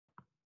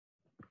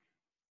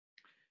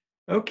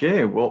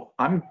Okay, well,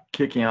 I'm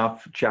kicking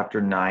off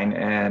chapter 9,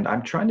 and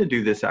I'm trying to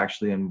do this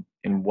actually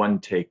in one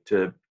take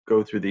to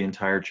go through the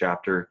entire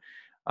chapter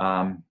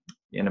um,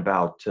 in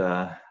about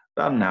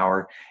an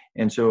hour.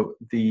 And so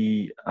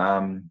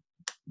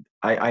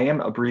I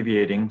am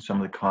abbreviating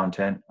some of the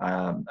content.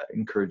 I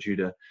encourage you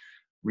to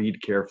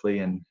read carefully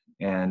and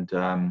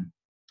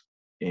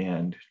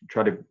and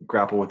try to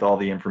grapple with all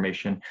the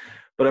information.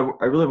 But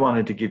I really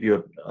wanted to give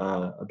you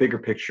a bigger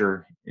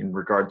picture in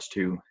regards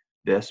to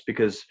this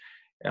because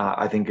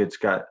I think it's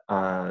got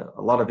a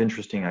lot of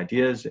interesting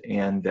ideas,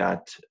 and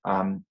that,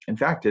 in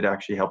fact, it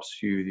actually helps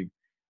you.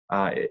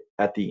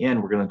 At the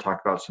end, we're going to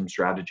talk about some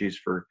strategies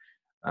for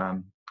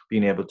um,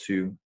 being able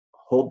to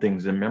hold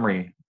things in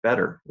memory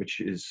better,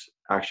 which is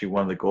actually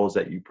one of the goals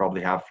that you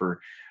probably have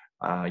for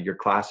your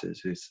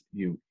classes. Is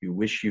you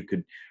wish you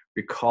could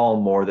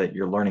recall more that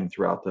you're learning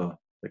throughout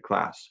the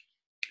class.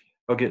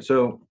 Okay,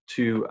 so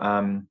to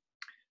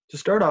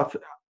start off,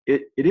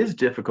 it is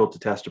difficult to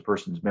test a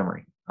person's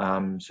memory.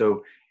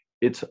 So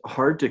it's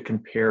hard to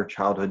compare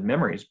childhood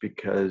memories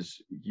because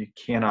you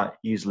cannot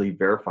easily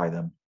verify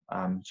them.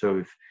 So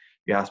if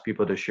you ask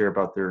people to share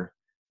about their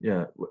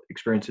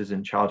experiences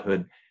in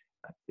childhood,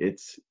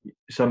 it's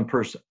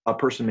a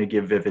person may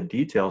give vivid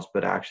details,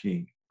 but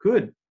actually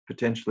could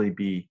potentially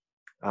be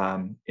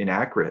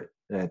inaccurate.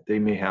 That they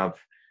may have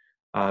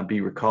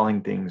be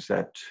recalling things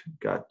that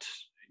got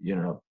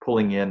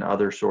pulling in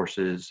other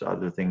sources,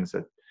 other things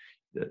that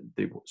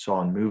they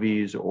saw in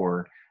movies,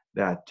 or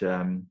that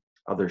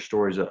other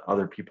stories that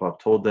other people have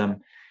told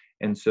them.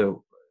 And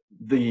so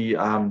the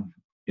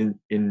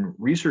in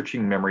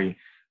researching memory,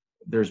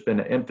 there's been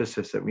an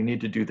emphasis that we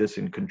need to do this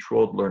in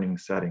controlled learning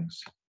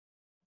settings.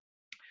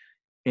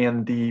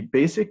 And the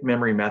basic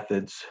memory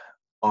methods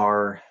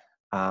are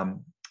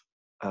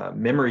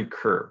memory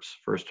curves,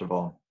 first of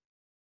all.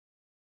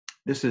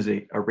 This is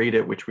a rate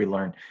at which we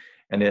learn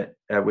and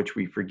at which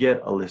we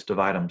forget a list of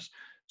items.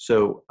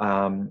 So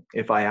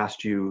if I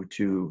asked you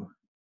to,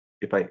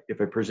 if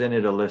I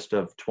presented a list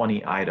of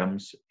 20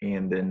 items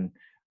and then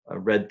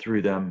read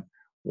through them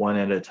one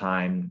at a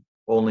time,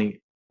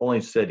 only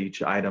said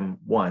each item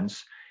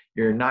once,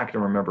 you're not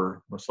going to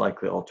remember most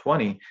likely all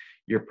 20.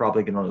 You're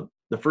probably going to,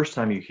 the first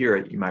time you hear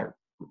it, you might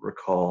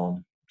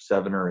recall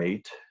 7 or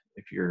 8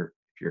 if you're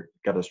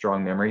got a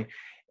strong memory,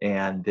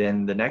 and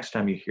then the next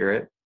time you hear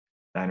it,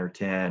 9 or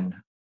 10,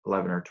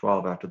 11 or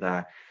 12 after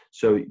that.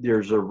 So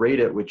there's a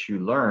rate at which you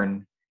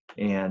learn,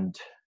 and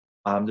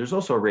there's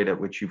also a rate at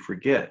which you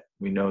forget.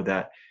 We know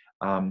that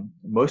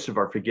most of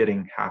our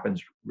forgetting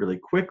happens really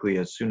quickly.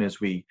 As soon as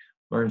we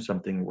learn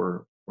something,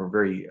 we're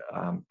very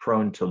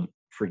prone to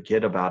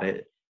forget about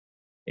it.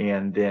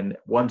 And then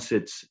once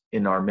it's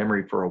in our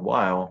memory for a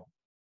while,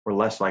 we're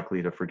less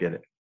likely to forget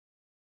it.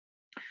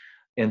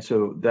 And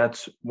so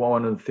that's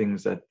one of the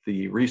things that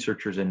the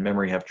researchers in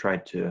memory have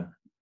tried to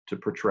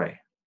portray.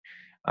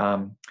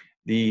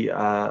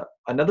 The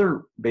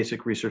another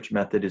basic research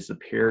method is the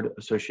paired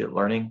associate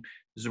learning.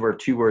 This is where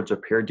two words are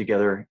paired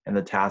together, and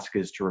the task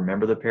is to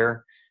remember the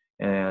pair.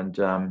 And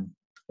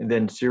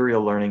then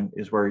serial learning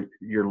is where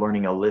you're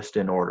learning a list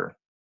in order.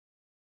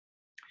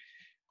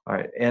 All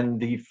right, and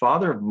the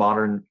father of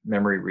modern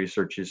memory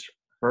research is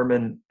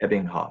Hermann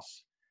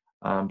Ebbinghaus.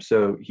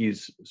 So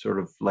he's sort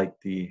of like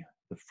the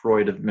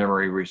Freud of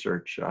memory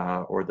research,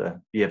 or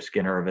the B.F.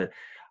 Skinner of it.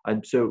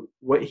 And so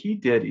what he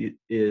did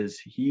is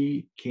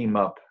he came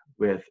up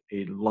with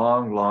a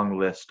long, long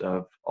list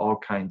of all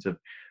kinds of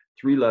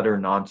three-letter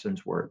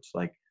nonsense words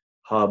like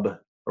hub,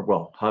 or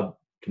well, hub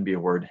can be a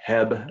word,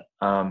 heb,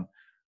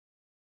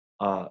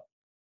 uh,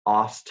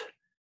 ost,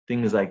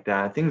 things like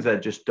that, things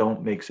that just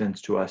don't make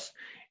sense to us.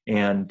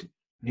 And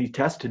he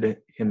tested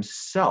it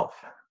himself,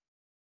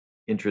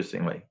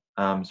 interestingly.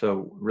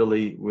 So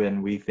really,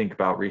 when we think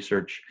about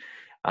research,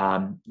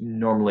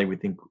 normally we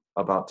think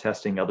about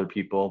testing other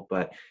people,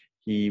 but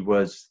he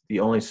was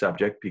the only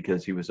subject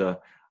because he was a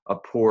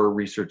poor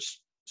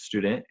research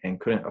student and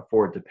couldn't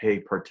afford to pay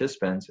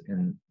participants,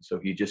 and so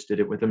he just did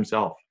it with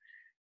himself.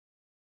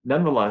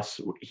 Nonetheless,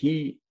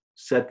 he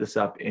set this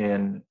up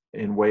in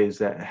ways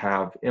that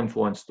have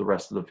influenced the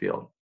rest of the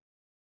field.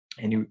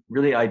 And he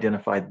really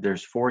identified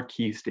there's 4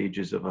 key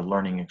stages of a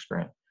learning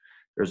experience.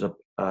 There's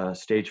a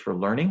stage for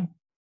learning,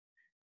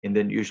 and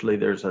then usually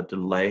there's a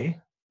delay,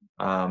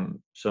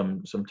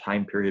 some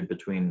time period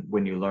between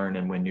when you learn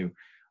and when you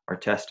are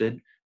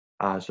tested.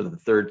 So the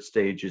third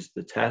stage is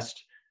the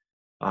test.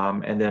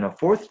 And then a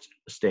fourth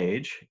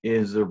stage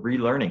is a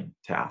relearning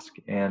task.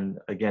 And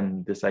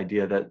again, this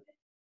idea that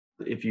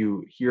if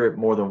you hear it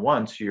more than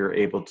once, you're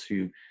able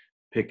to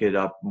pick it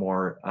up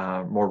more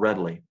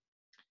readily.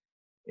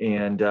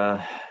 And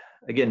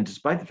again,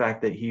 despite the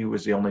fact that he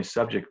was the only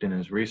subject in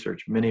his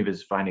research, many of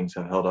his findings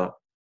have held up.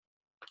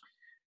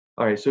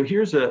 All right, so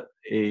here's a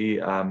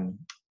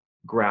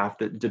graph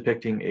that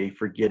depicting a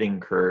forgetting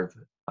curve.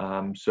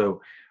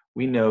 So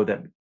we know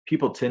that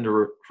people tend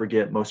to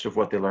forget most of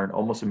what they learn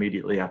almost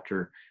immediately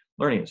after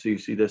learning it. So you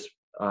see this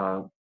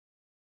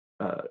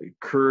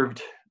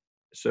curved.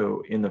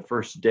 So in the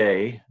first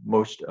day,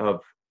 most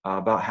of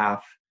about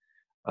half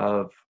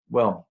of,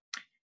 well,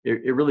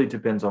 it really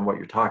depends on what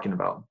you're talking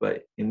about.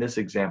 But in this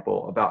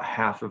example, about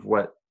half of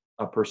what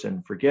a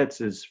person forgets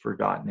is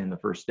forgotten in the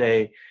first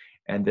day.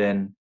 And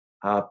then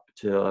up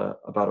to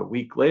about a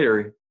week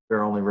later,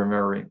 they're only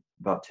remembering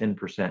about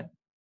 10%.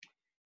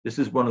 This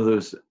is one of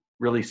those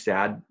really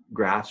sad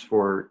graphs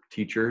for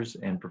teachers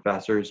and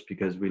professors,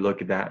 because we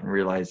look at that and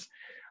realize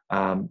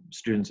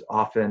students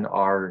often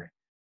are,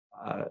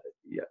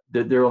 yeah,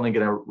 they're only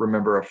going to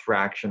remember a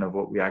fraction of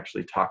what we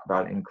actually talk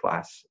about in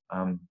class,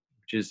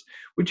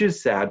 which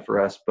is sad for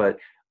us. But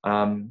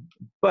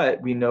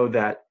we know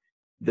that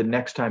the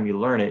next time you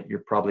learn it, you're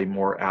probably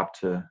more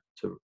apt to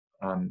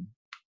um,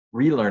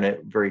 relearn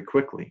it very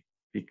quickly,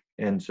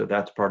 and so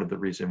that's part of the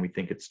reason we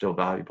think it's still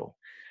valuable.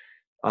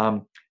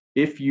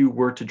 If you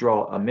were to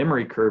draw a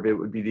memory curve, it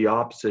would be the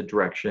opposite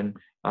direction.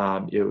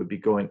 It would be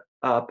going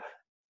up,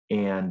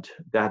 and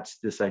that's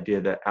this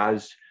idea that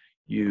as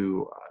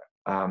you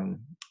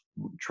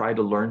try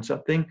to learn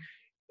something,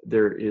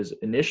 there is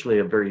initially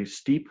a very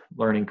steep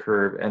learning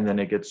curve, and then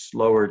it gets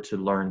slower to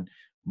learn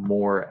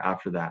more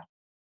after that.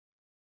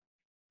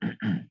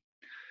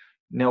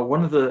 Now,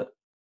 one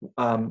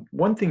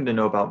thing to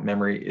know about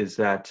memory is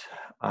that,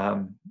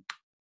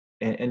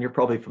 and you're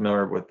probably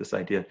familiar with this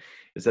idea,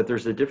 is that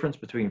there's a difference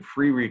between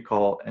free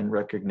recall and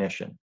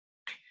recognition.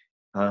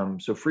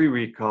 So free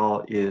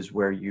recall is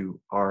where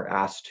you are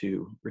asked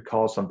to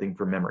recall something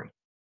from memory.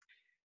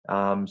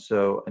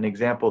 So an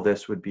example of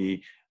this would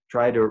be,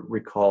 try to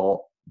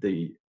recall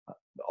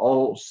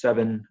all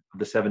 7 of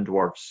the 7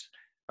 dwarfs.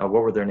 What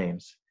were their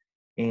names?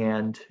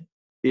 And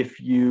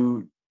if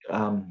you,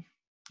 I'm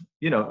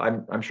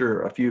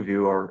sure a few of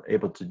you are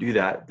able to do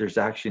that. There's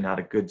actually not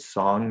a good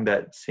song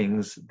that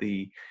sings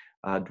the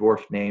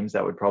dwarf names.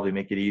 That would probably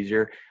make it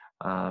easier.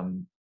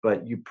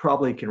 But you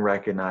probably can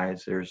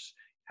recognize there's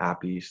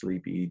Happy,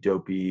 Sleepy,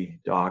 Dopey,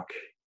 Doc.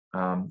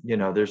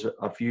 There's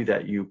a few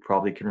that you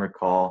probably can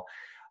recall.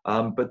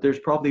 But there's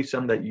probably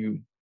some that you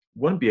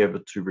wouldn't be able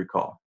to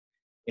recall.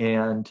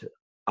 And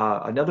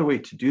another way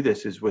to do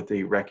this is with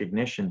a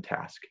recognition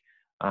task.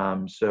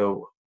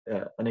 So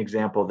an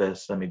example of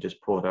this, let me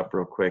just pull it up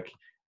real quick,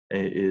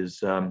 is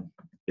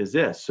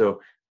this.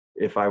 So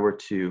if I were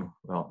to,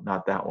 well,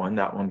 not that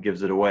one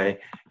gives it away.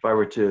 If I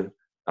were to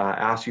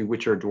ask you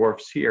which are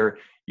dwarfs here,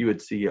 you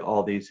would see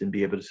all these and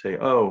be able to say,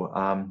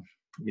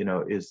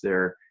 is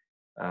there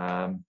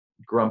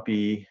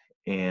Grumpy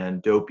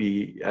and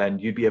Dopey,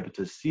 and you'd be able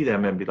to see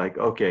them and be like,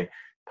 okay,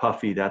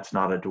 Puffy, that's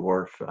not a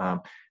dwarf.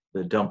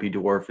 The Dumpy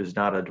dwarf is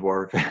not a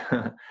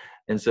dwarf.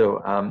 And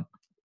so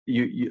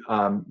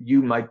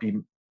you might be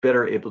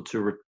better able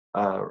to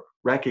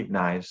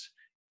recognize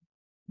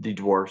the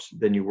dwarfs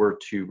than you were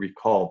to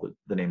recall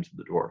the names of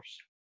the dwarfs.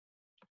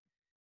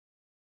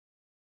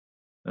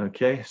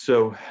 Okay,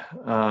 so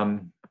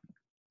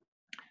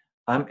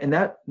and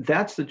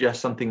that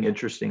suggests something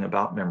interesting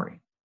about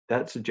memory.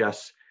 That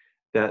suggests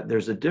that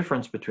there's a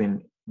difference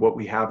between what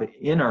we have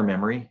in our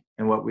memory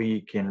and what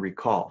we can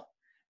recall.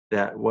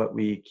 That what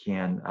we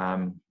can,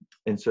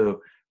 and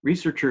so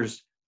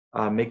researchers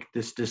make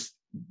this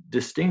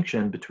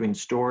distinction between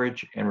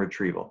storage and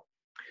retrieval.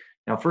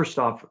 Now, first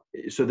off,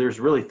 so there's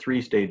really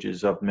 3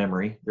 stages of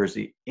memory. There's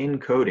the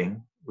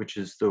encoding, which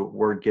is the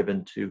word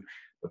given to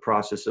the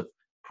process of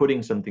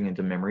putting something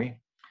into memory.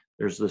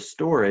 There's the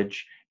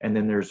storage, and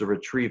then there's a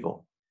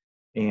retrieval.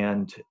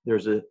 And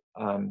there's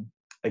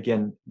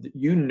again,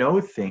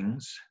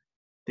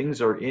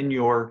 things are in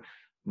your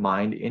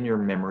mind, in your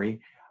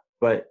memory,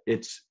 but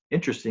it's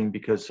interesting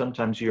because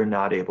sometimes you're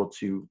not able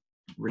to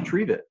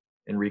retrieve it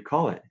and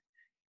recall it.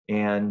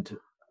 And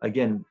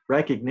again,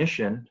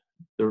 recognition,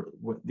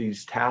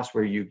 these tasks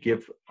where you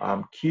give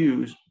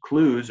clues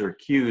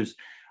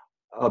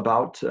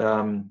about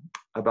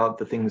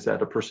the things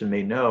that a person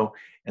may know,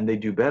 and they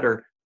do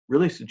better,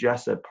 really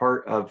suggests that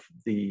part of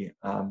the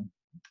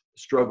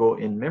struggle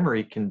in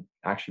memory can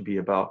actually be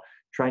about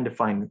trying to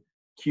find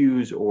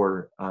cues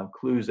or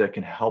clues that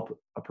can help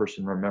a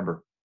person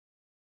remember.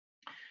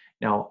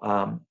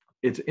 Now,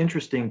 it's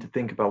interesting to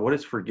think about, what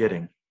is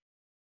forgetting?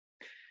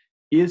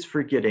 Is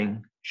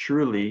forgetting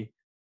truly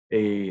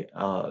a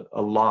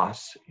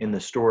loss in the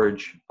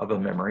storage of a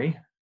memory,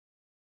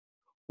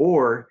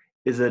 or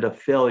is it a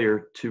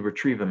failure to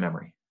retrieve a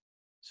memory?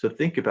 So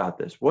think about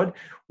this. What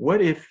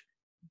if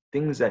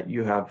things that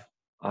you have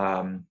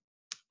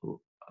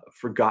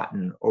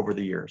forgotten over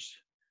the years,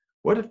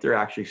 what if they're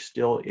actually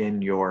still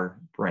in your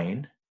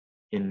brain,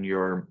 in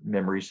your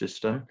memory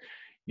system?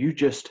 You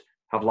just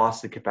have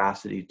lost the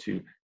capacity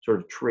to sort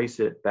of trace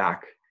it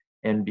back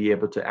and be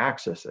able to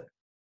access it.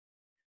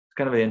 It's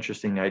kind of an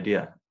interesting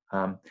idea.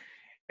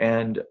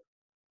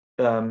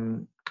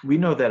 We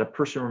know that a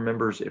person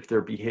remembers if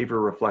their behavior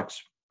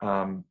reflects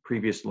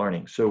previous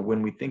learning. So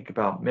when we think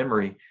about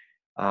memory,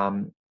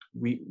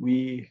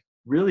 we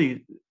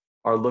really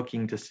are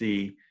looking to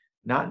see,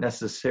 not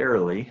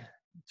necessarily,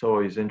 it's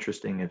always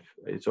interesting,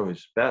 it's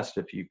always best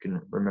if you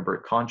can remember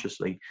it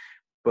consciously,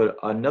 but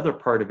another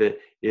part of it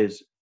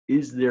is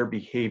their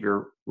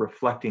behavior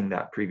reflecting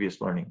that previous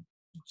learning?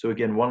 So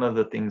again, one of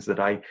the things that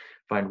I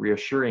find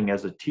reassuring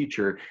as a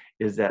teacher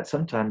is that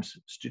sometimes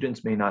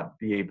students may not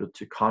be able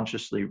to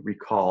consciously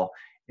recall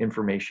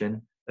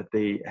information that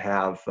they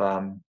have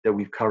that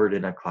we've covered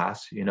in a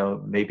class. You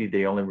know, maybe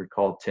they only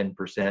recall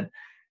 10%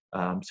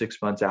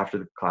 6 months after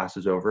the class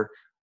is over.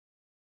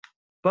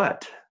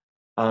 But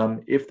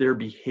if their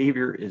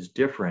behavior is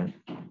different,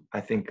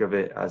 I think of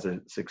it as a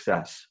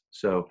success.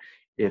 So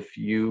if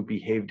you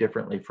behave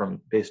differently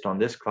from based on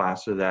this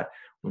class, so that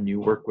when you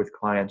work with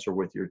clients or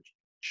with your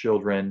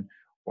children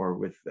or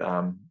with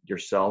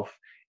yourself,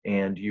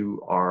 and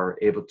you are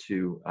able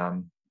to,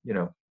 you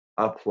know,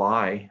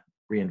 apply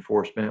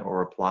reinforcement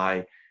or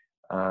apply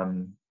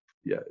um,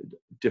 yeah,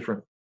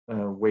 different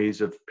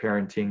ways of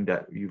parenting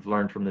that you've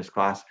learned from this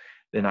class,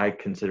 then I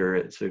consider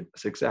it a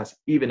success,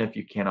 even if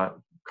you cannot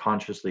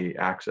consciously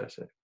access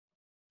it.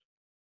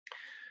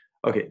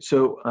 Okay,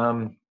 so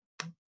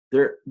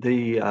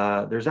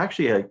there's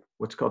actually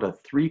what's called a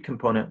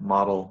three-component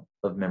model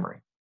of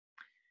memory.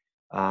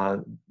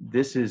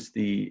 This is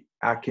the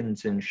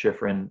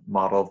Atkinson-Shiffrin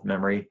model of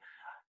memory,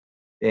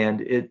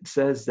 and it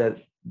says that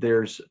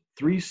there's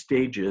 3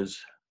 stages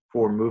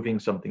for moving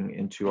something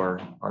into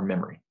our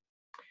memory.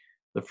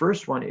 The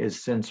first one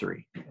is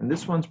sensory, and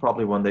this one's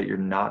probably one that you're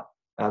not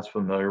as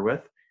familiar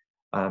with,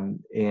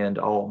 and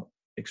I'll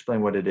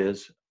explain what it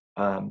is.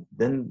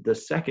 Then the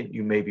second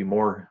you may be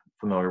more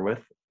familiar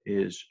with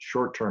is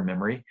short-term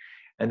memory,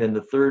 and then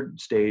the third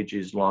stage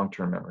is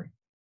long-term memory.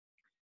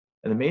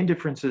 And the main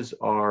differences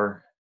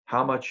are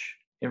how much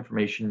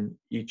information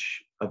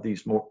each of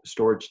these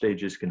storage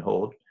stages can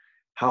hold,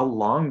 how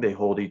long they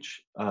hold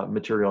each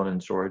material in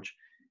storage,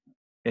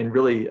 and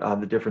really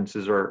the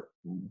differences are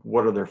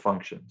what are their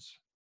functions.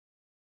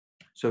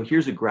 So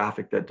here's a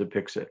graphic that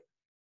depicts it.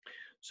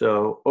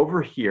 So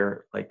over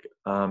here, like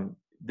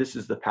this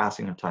is the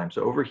passing of time.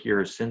 So over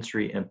here is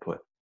sensory input,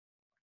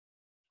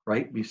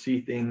 right? We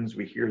see things,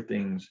 we hear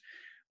things,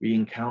 we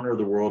encounter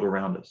the world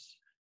around us.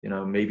 You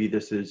know, maybe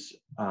this is,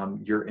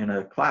 you're in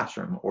a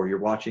classroom or you're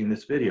watching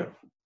this video.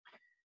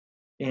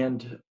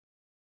 And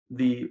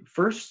the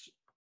first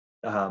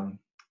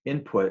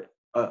input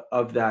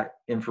of that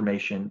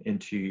information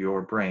into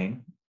your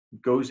brain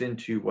goes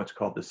into what's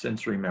called the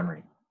sensory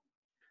memory.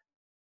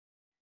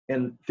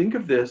 And think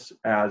of this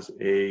as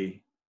a,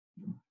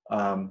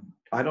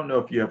 I don't know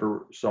if you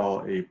ever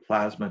saw a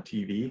plasma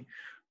TV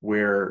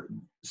where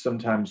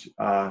sometimes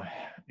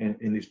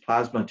in these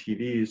plasma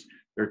TVs,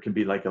 there can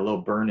be like a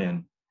little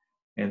burn-in.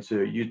 And so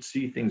you'd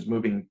see things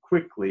moving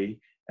quickly.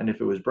 And if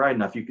it was bright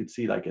enough, you could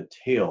see like a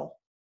tail,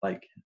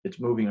 like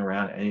it's moving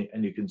around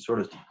and you can sort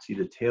of see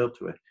the tail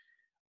to it.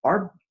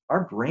 Our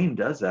brain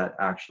does that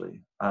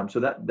actually.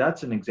 So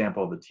that's an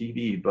example of a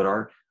TV, but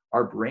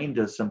our brain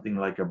does something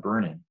like a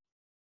burn-in.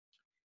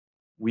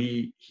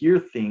 We hear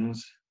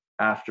things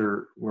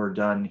after we're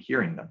done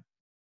hearing them.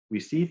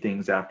 We see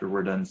things after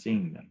we're done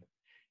seeing them.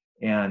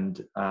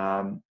 And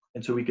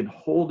so we can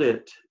hold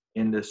it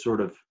in this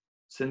sort of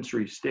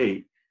sensory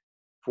state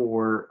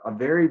for a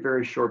very,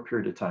 very short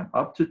period of time,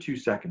 up to 2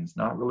 seconds,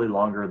 not really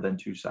longer than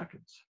 2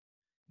 seconds.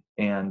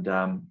 And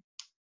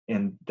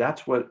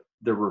that's what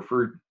they're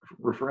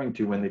referring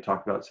to when they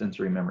talk about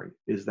sensory memory,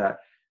 is that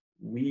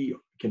we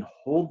can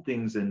hold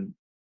things in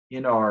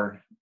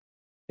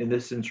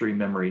this sensory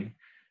memory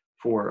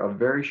for a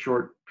very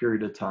short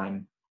period of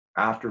time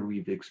after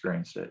we've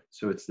experienced it.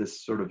 So it's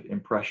this sort of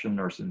impression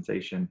or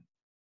sensation.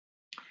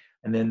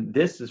 And then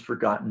this is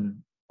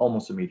forgotten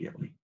almost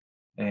immediately.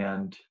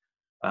 And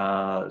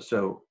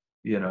so,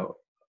 you know,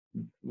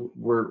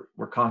 we're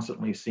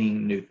constantly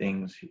seeing new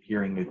things,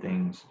 hearing new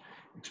things,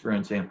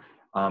 experiencing,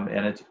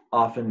 and it's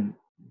often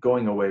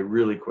going away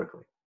really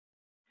quickly.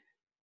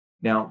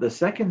 Now, the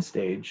second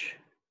stage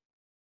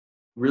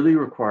really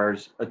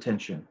requires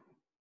attention.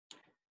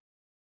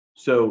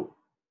 So,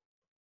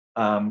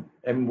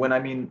 and when I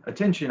mean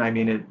attention, I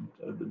mean it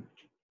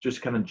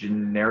just kind of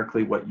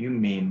generically what you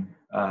mean,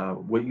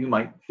 what you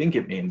might think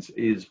it means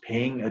is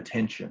paying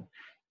attention.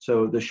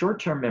 So the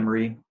short-term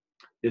memory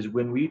is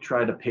when we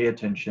try to pay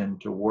attention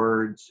to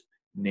words,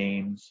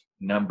 names,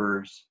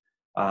 numbers,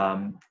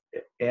 and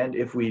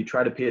if we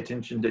try to pay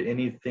attention to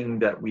anything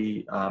that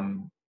we,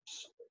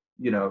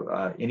 you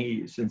know,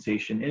 any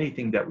sensation,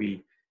 anything that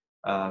we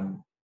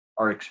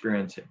are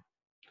experiencing.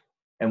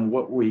 And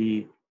what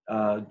we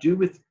do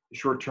with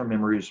short-term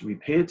memory is we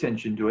pay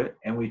attention to it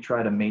and we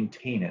try to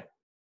maintain it.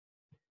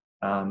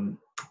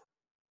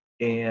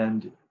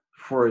 And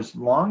for as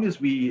long as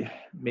we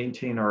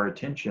maintain our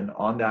attention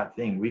on that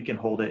thing, we can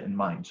hold it in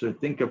mind. So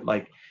think of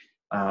like,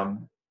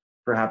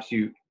 perhaps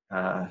you,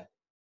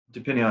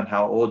 depending on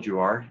how old you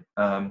are,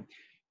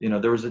 you know,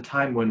 there was a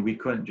time when we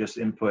couldn't just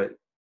input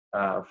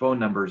phone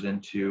numbers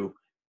into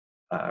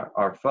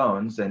our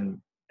phones and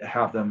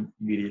have them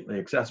immediately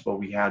accessible.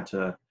 We had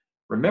to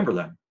remember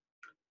them.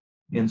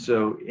 And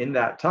so in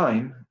that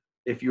time,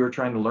 if you were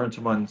trying to learn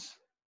someone's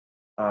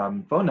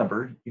phone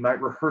number, you might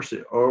rehearse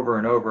it over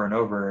and over and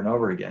over and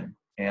over again.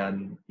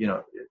 And, you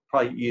know, it's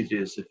probably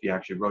easiest if you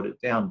actually wrote it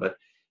down. But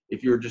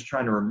if you're just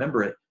trying to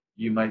remember it,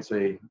 you might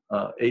say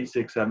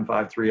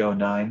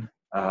 8675309,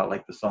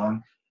 like the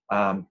song.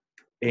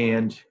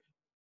 And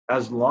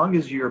as long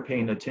as you're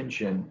paying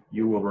attention,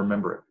 you will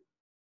remember it.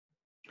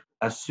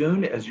 As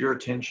soon as your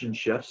attention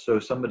shifts, so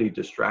somebody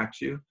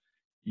distracts you,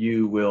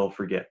 you will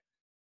forget.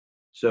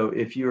 So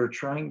if you're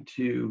trying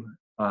to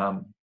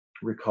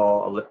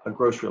recall a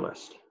grocery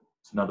list,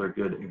 it's another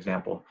good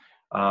example.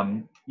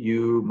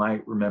 You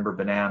might remember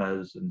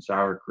bananas and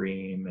sour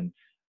cream and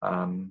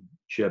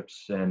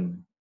chips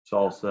and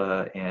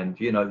salsa, and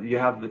you know, you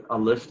have a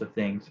list of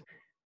things.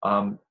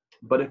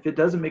 But if it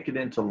doesn't make it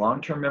into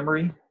long-term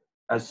memory,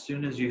 as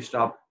soon as you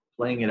stop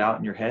playing it out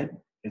in your head,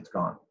 it's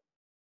gone.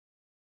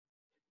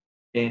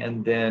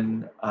 And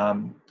then,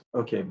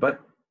 okay,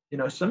 but you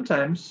know,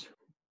 sometimes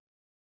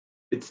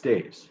it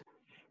stays.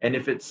 And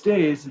if it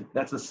stays,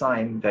 that's a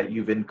sign that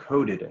you've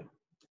encoded it.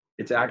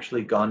 It's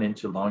actually gone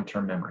into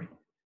long-term memory.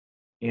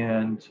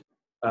 And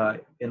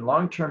in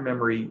long-term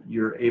memory,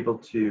 you're able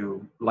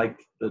to, like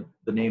the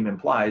name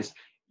implies,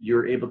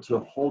 you're able to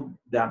hold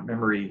that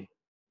memory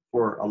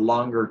for a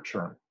longer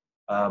term,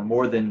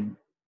 more than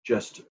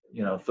just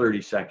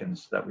 30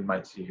 seconds that we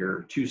might see here,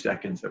 or 2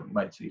 seconds that we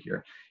might see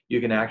here. You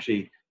can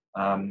actually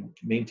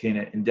maintain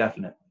it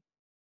indefinitely.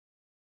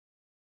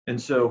 And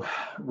so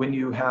when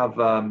you have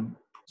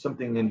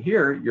something in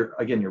here, you're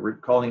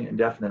recalling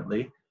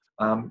indefinitely.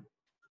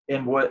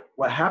 And what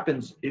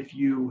happens if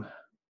you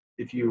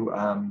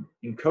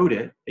encode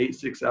it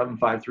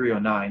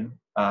 8675309?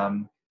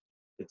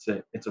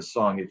 It's a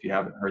song if you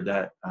haven't heard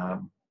that.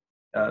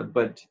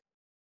 But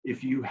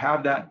if you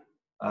have that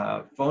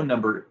phone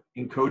number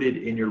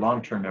encoded in your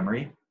long-term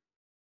memory,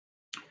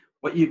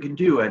 what you can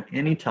do at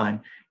any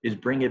time is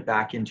bring it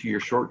back into your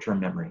short-term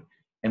memory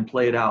and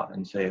play it out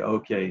and say,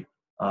 okay,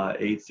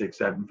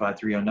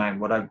 8675309.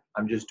 What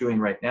I'm just doing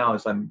right now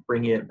is I'm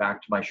bringing it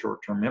back to my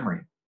short-term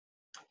memory.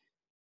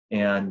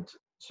 And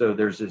so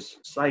there's this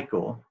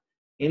cycle.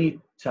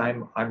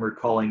 Anytime I'm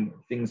recalling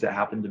things that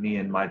happened to me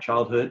in my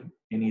childhood,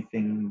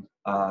 anything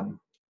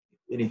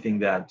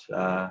that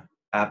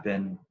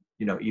happened,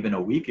 even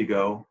a week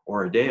ago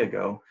or a day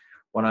ago,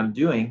 what I'm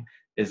doing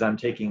is I'm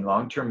taking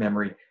long-term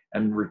memory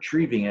and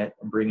retrieving it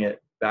and bring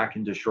it back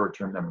into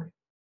short-term memory.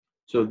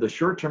 So the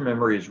short-term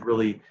memory is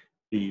really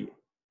the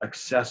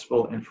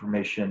accessible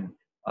information.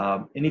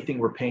 Anything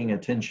we're paying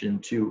attention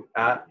to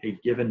at a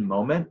given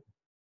moment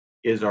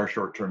is our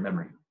short-term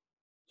memory.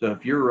 So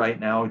if you're right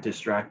now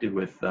distracted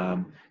with,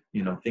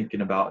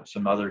 thinking about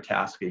some other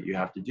task that you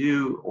have to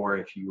do, or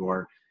if you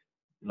are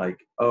like,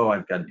 oh,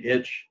 I've got an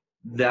itch,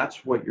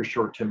 that's what your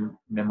short-term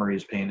memory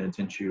is paying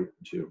attention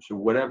to. So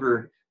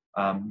whatever,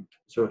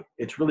 so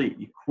it's really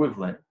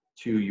equivalent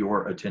to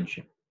your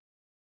attention.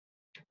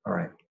 All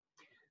right.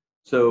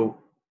 So,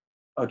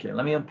 okay,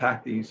 let me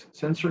unpack these.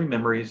 Sensory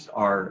memories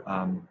are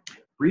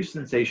brief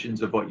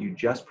sensations of what you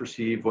just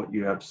perceived, what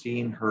you have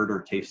seen, heard, or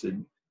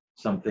tasted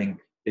something.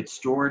 It's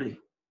stored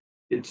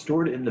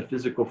in the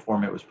physical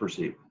form it was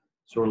perceived,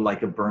 sort of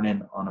like a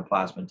burn-in on a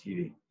plasma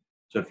TV.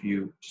 So if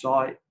you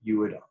saw it, you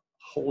would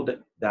hold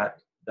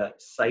that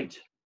sight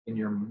in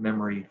your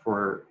memory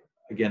for,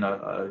 again,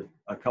 a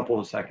couple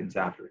of seconds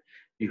after.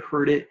 You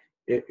heard it,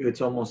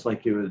 it's almost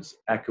like it was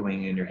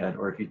echoing in your head.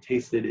 Or if you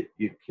tasted it,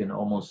 you can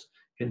almost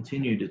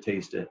continue to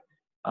taste it.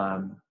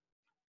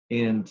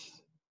 And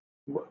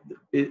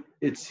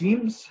it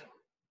seems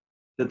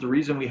that the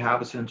reason we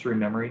have a sensory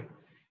memory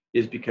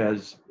is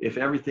because if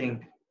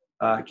everything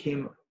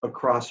came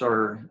across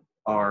our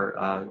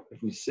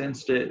if we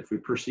sensed it, if we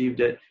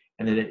perceived it,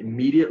 and then it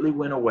immediately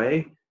went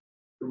away,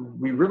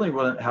 we really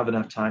wouldn't have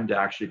enough time to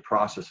actually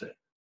process it.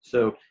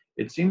 So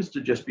it seems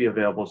to just be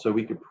available so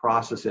we could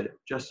process it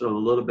just a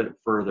little bit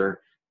further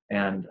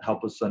and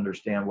help us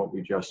understand what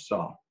we just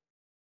saw.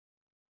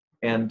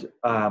 And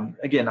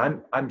again,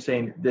 I'm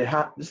saying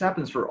this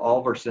happens for all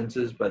of our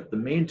senses, but the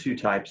main two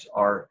types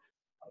are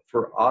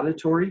for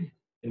auditory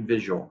and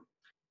visual.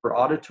 For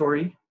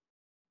auditory,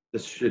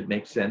 this should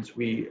make sense.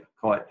 We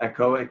call it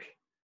echoic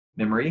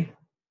memory.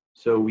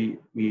 So we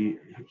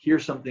hear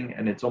something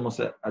and it's almost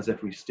as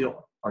if we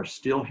are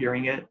still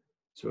hearing it.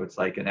 So it's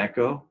like an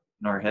echo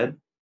in our head.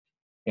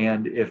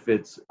 And if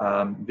it's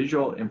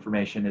visual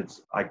information,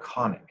 it's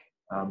iconic.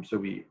 So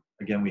we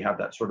have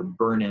that sort of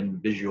burn-in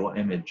visual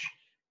image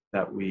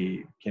that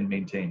we can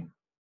maintain.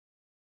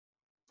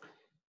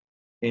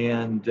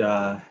 And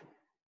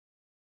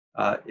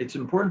it's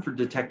important for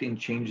detecting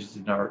changes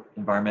in our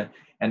environment,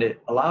 and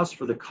it allows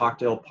for the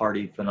cocktail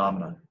party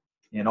phenomenon.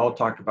 And I'll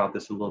talk about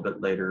this a little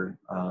bit later,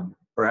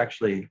 or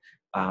actually,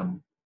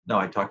 no,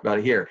 I talked about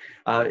it here.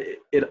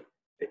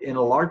 In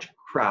a large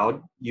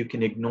crowd, you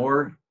can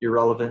ignore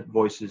irrelevant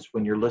voices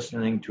when you're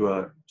listening to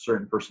a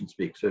certain person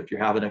speak. So if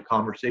you're having a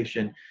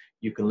conversation,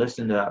 you can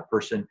listen to that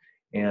person,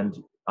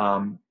 and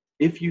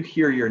if you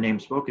hear your name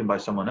spoken by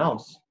someone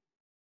else,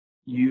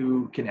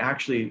 you can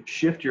actually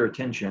shift your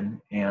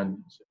attention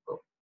and,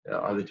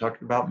 are they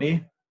talking about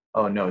me?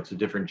 Oh no, it's a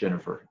different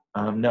Jennifer.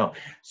 No,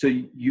 so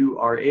you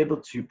are able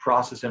to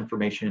process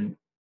information,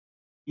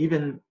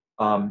 even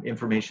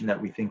information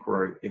that we think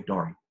we're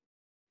ignoring.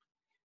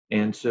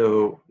 And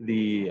so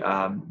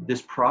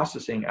this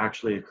processing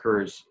actually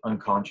occurs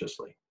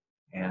unconsciously.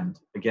 And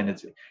again,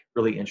 it's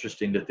really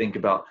interesting to think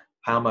about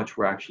how much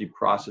we're actually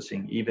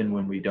processing even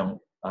when we don't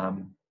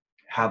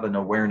have an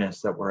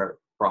awareness that we're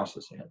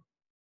processing it.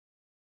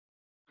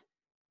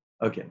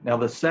 Okay, now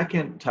the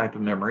second type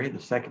of memory, the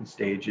second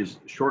stage, is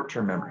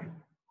short-term memory.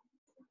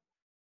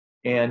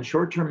 And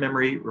short-term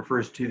memory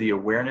refers to the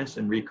awareness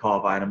and recall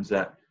of items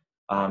that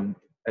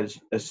as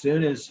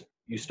soon as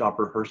you stop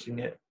rehearsing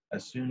it,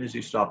 as soon as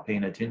you stop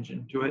paying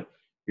attention to it,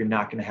 you're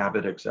not going to have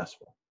it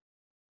accessible.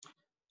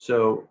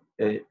 So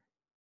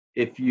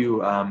if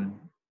you,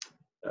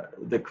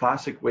 the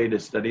classic way to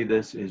study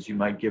this is you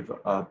might give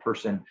a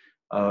person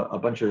a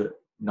bunch of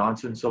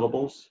nonsense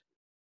syllables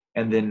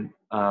and then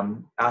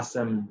ask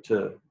them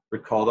to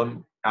recall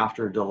them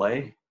after a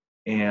delay.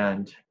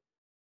 And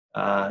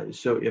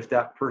so if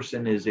that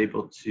person is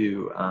able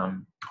to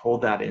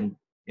hold that in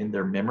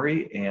their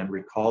memory and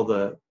recall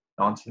the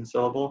nonsense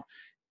syllable,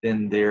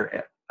 then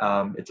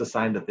it's a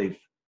sign that they've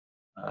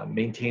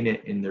maintained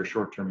it in their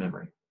short-term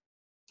memory.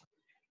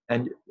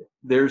 And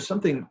there's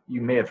something,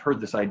 you may have heard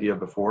this idea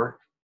before,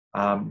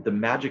 the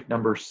magic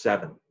number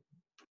 7.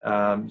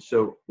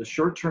 So the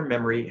short-term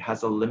memory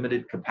has a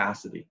limited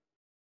capacity.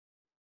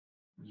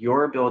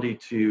 Your ability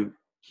to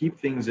keep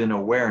things in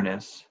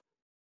awareness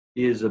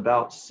is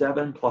about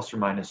 7 plus or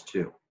minus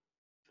 2.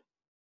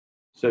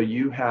 So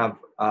you have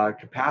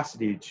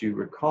capacity to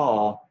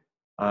recall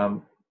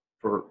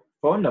for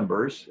phone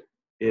numbers.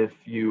 If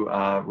you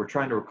were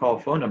trying to recall a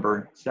phone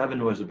number,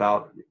 7 was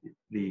about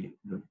the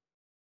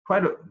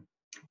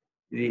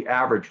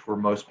average for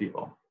most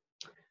people.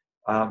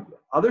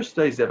 Other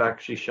studies have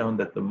actually shown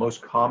that the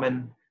most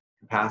common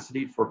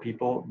capacity for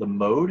people, the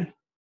mode,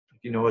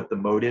 if you know what the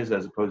mode is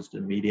as opposed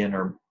to median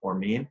or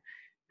mean,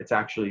 it's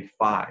actually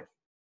 5.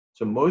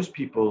 So most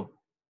people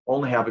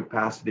only have a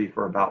capacity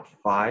for about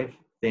 5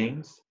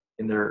 things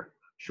in their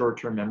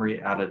short-term memory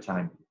at a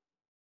time.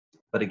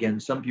 But again,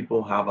 some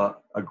people have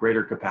a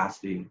greater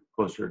capacity,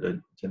 closer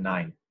to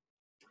 9.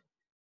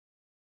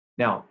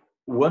 Now,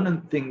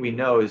 one thing we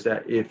know is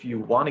that if you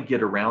want to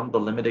get around the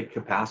limited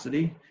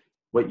capacity,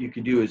 what you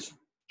could do is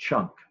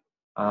chunk.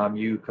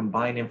 You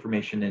combine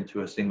information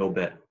into a single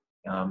bit.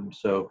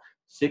 So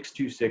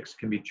 626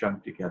 can be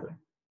chunked together.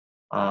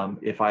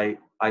 If I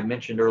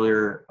mentioned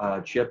earlier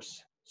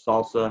chips,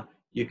 salsa,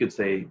 you could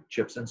say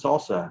chips and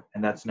salsa,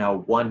 and that's now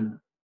one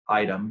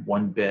item,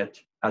 one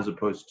bit, as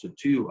opposed to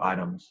 2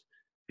 items,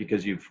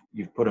 because you've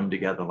put them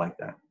together like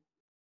that.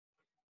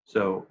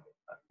 So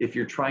if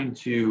you're trying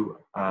to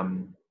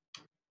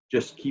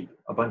just keep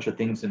a bunch of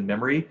things in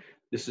memory,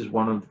 this is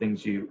one of the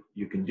things you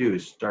can do,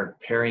 is start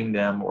pairing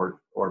them or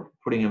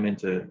putting them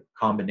into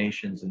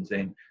combinations and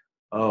saying,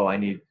 oh, I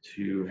need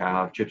to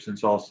have chips and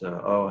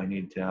salsa. Oh, I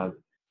need to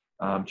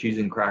have cheese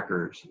and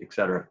crackers,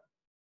 etc.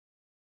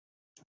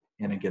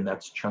 And again,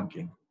 that's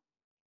chunking.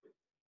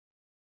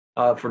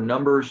 For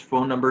numbers,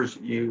 phone numbers,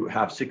 you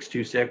have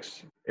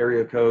 626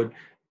 area code.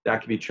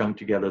 That can be chunked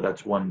together.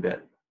 That's 1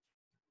 bit.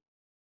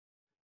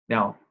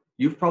 Now,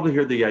 you've probably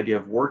heard the idea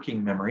of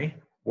working memory.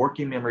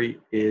 Working memory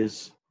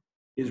is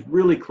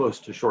really close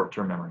to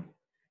short-term memory.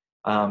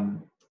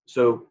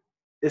 So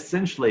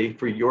essentially,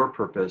 for your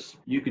purpose,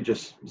 you could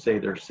just say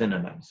they're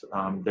synonyms.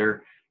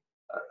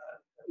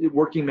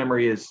 Working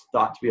memory is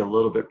thought to be a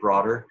little bit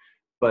broader,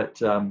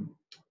 but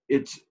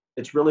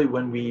it's really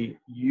when we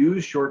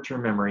use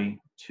short-term memory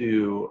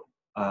to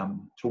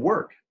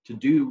work, to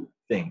do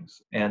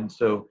things. And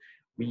so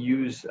we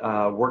use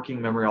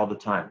working memory all the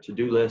time: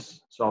 to-do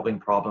lists, solving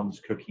problems,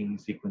 cooking,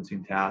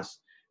 sequencing tasks,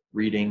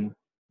 reading.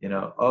 You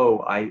know,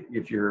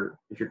 if you're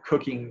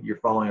cooking, you're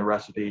following a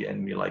recipe,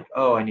 and you're like,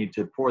 oh, I need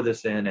to pour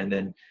this in and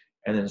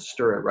then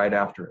stir it right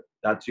after it.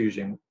 That's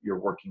using your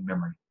working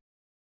memory.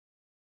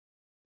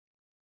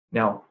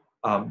 Now,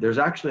 there's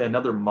actually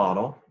another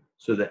model.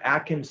 So the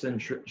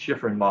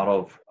Atkinson-Shiffrin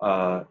model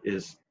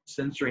is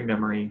sensory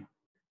memory,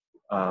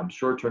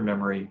 short-term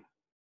memory,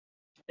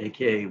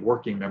 aka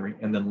working memory,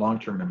 and then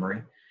long-term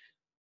memory.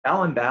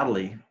 Alan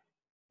Baddeley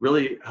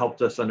really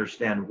helped us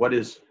understand what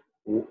is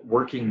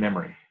working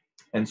memory.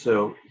 And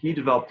so he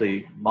developed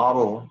a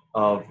model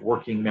of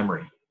working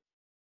memory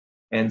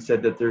and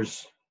said that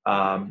there's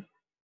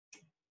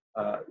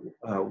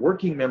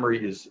working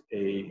memory is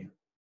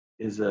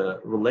a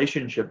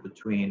relationship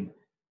between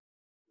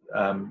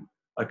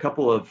a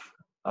couple of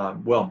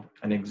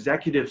an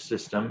executive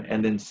system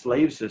and then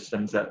slave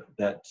systems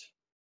that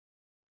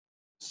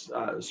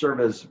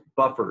serve as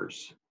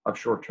buffers of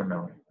short-term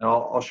memory. And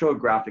I'll show a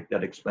graphic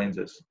that explains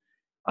this.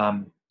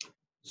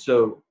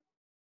 So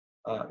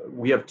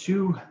we have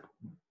 2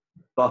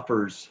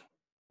 buffers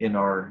in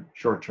our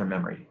short-term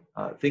memory.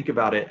 Think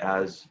about it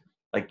as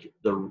like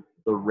the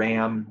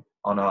RAM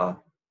on a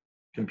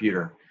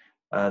computer.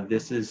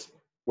 This is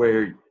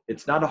where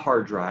it's not a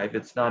hard drive.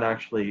 It's not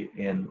actually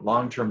in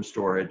long-term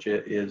storage.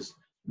 It is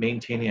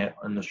maintaining it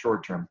in the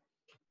short term.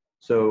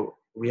 So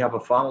we have a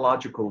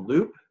phonological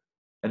loop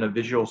and a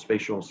visual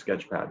spatial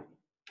sketchpad.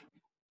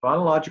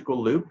 Phonological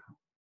loop.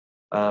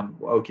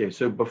 Okay,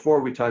 so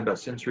before we talked about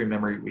sensory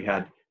memory, we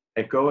had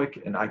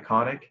echoic and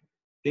iconic.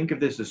 Think of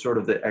this as sort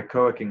of the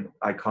echoic and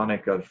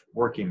iconic of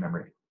working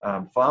memory.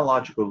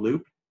 Phonological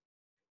loop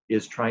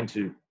is trying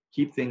to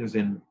keep things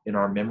in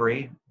our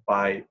memory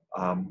by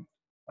uh,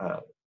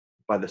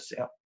 by the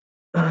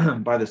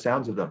sound by the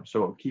sounds of them.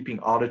 So keeping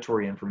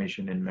auditory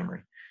information in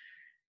memory.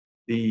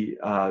 The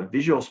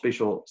visual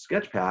spatial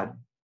sketchpad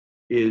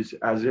is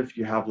as if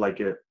you have like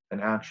an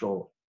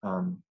actual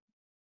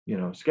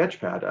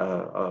sketchpad,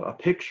 a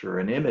picture,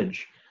 an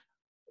image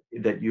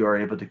that you are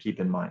able to keep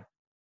in mind.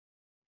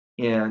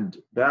 And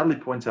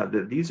Badley points out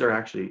that these are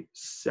actually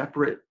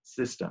separate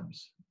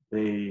systems.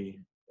 They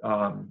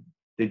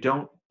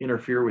don't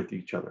interfere with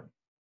each other.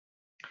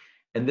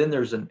 And then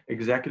there's an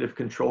executive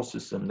control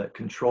system that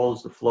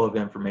controls the flow of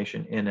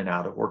information in and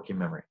out of working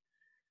memory.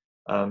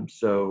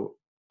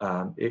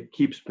 It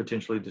keeps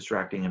potentially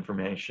distracting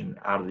information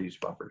out of these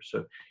buffers.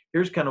 So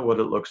here's kind of what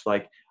it looks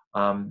like.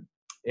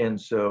 And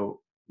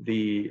so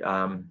this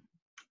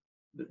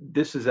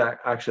is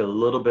actually a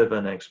little bit of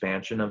an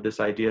expansion of this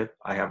idea.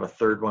 I have a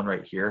third one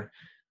right here.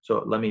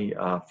 So let me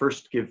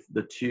first give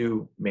the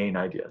two main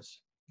ideas.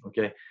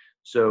 Okay,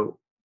 so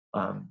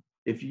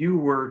if you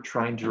were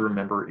trying to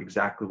remember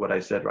exactly what I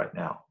said right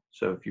now,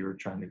 so if you were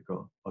trying to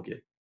go, okay,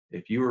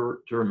 if you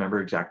were to remember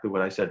exactly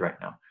what I said right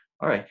now,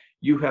 all right,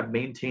 you have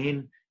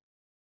maintained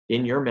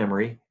in your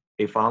memory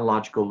a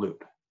phonological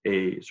loop,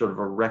 a sort of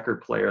a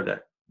record player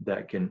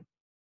that can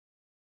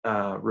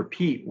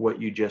repeat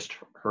what you just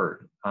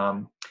heard.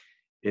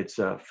 It's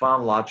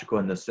phonological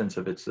in the sense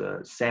of its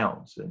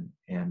sounds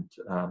and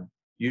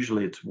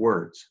usually it's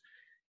words.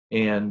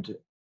 And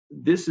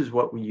this is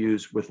what we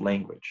use with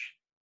language.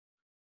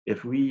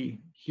 If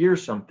we hear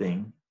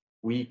something,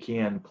 we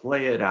can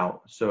play it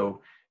out.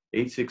 So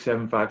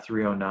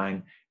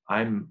 8675309,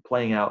 I'm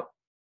playing out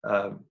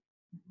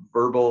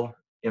verbal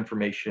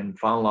information.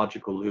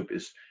 Phonological loop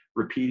is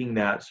repeating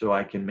that so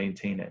I can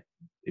maintain it.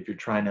 If you're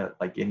trying to,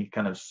 like any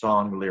kind of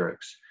song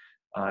lyrics,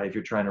 if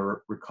you're trying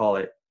to recall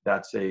it,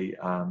 that's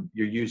you're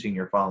using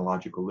your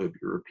phonological loop.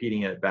 You're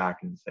repeating it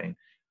back and saying,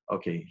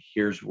 okay,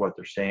 here's what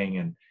they're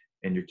saying,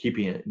 and you're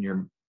keeping it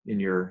in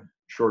your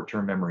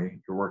short-term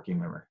memory, your working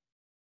memory.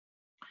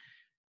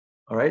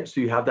 All right, so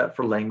you have that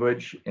for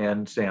language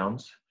and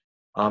sounds,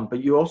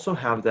 but you also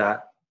have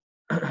that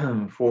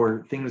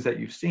for things that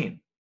you've seen.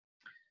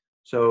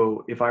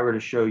 So if I were to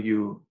show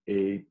you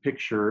a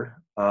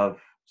picture of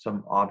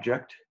some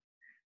object,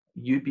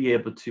 you'd be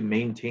able to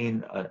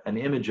maintain an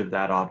image of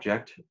that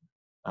object.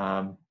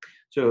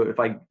 So if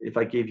I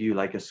gave you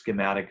like a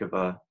schematic of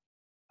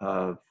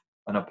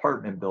an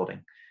apartment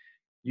building,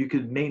 you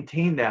could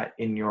maintain that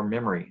in your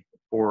memory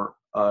for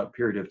a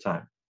period of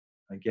time.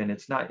 Again,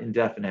 it's not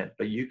indefinite,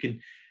 but you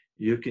can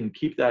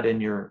keep that in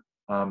your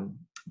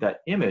that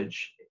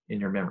image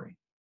in your memory.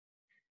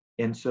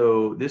 And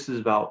so this is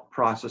about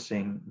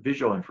processing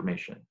visual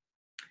information.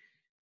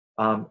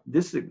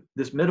 This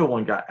middle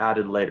one got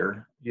added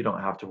later. You don't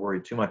have to worry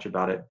too much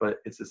about it, but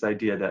it's this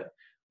idea that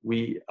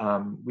we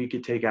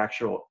could take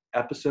actual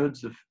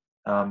episodes of,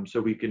 so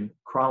we can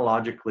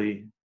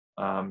chronologically,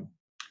 right?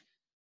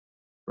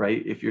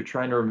 If you're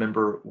trying to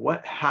remember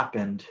what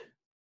happened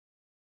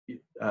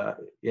if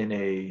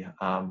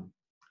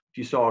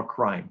you saw a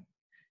crime,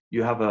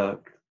 you have a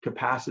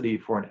capacity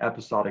for an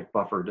episodic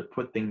buffer to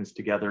put things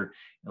together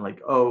and like,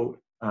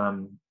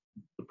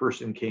 the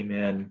person came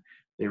in,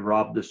 they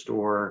robbed the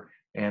store,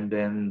 and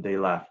then they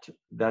left.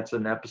 That's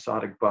an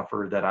episodic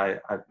buffer that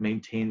I've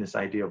maintained this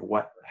idea of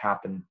what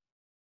happened.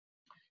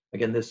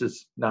 Again, this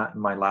is not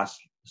in my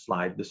last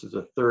slide. This is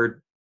a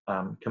third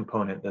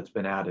component that's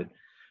been added.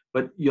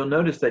 But you'll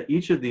notice that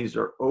each of these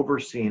are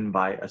overseen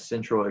by a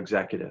central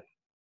executive.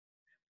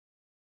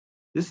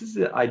 This is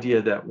the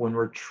idea that when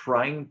we're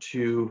trying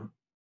to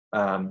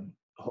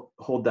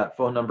hold that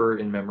phone number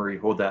in memory,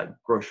 hold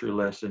that grocery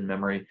list in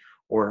memory,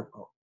 or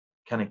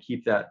kind of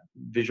keep that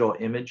visual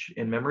image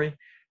in memory,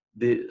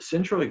 the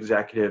central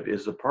executive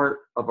is a part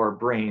of our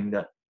brain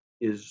that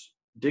is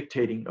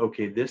dictating,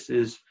 okay, this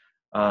is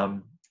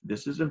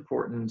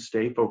important,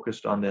 stay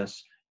focused on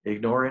this,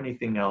 ignore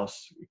anything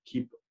else,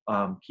 keep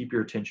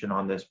your attention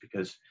on this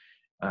because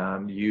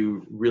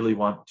you really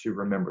want to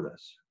remember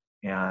this.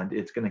 And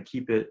it's going to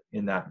keep it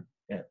in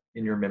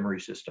your memory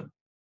system.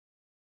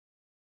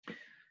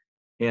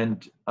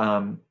 And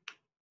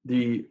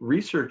the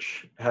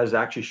research has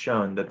actually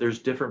shown that there's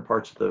different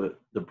parts of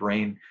the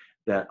brain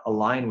that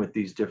align with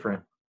these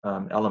different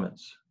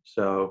elements.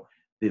 So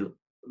the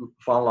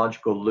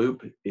phonological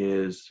loop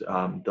is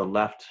the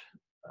left,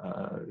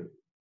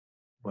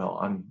 well,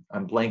 I'm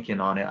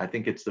blanking on it. I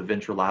think it's the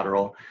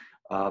ventrolateral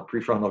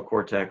prefrontal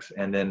cortex,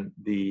 and then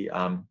the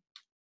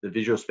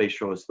visual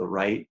spatial is the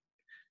right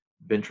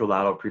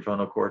ventrolateral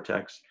prefrontal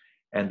cortex,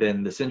 and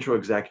then the central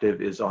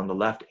executive is on the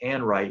left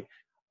and right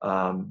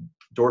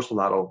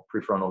dorsolateral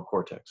prefrontal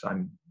cortex.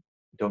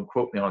 Don't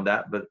quote me on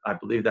that, but I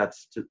believe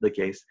that's the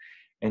case.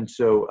 And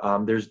so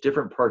there's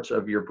different parts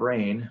of your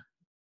brain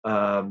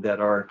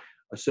that are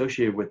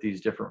associated with these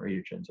different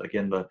regions.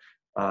 Again, the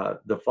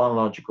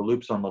phonological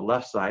loops on the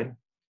left side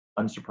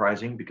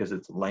unsurprising because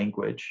it's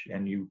language,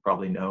 and you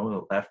probably know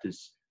the left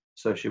is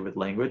associated with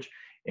language.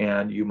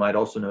 And you might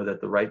also know that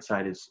the right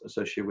side is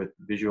associated with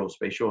visual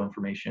spatial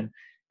information.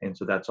 And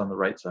so that's on the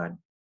right side.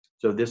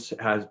 So this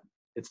has,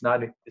 it's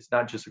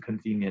not just a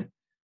convenient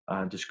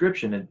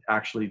description. It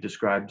actually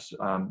describes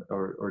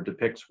or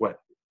depicts what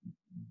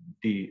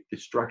the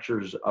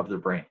structures of the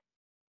brain.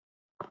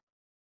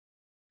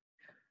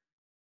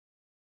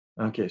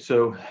 Okay,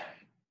 so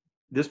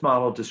this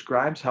model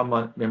describes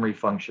how memory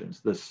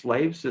functions. The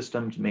slave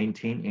systems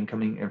maintain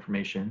incoming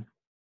information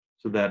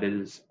so that it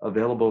is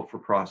available for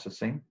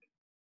processing.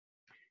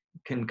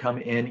 It can come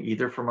in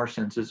either from our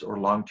senses or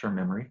long-term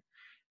memory.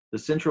 The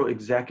central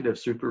executive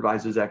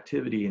supervises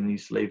activity in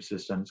these slave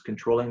systems,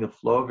 controlling the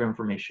flow of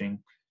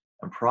information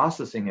and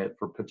processing it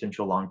for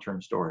potential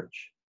long-term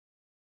storage.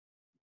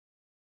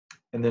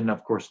 And then,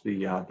 of course,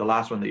 the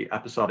last one, the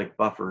episodic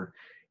buffer,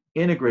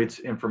 integrates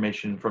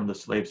information from the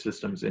slave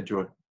systems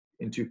into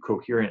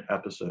coherent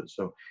episodes.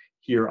 So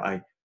here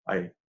I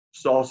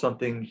saw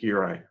something,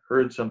 here I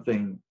heard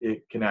something,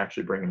 it can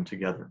actually bring them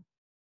together.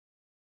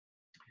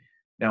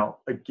 Now,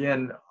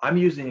 again, I'm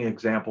using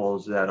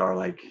examples that are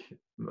like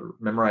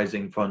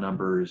memorizing phone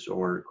numbers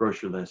or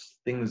grocery lists,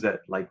 things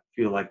that like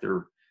feel like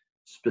they're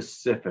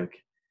specific.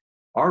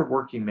 Our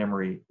working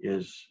memory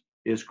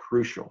is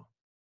crucial.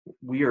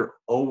 We are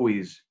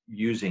always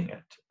using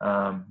it.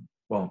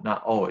 Well,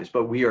 not always,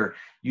 but we are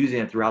using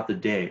it throughout the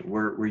day.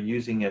 We're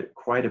using it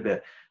quite a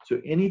bit. So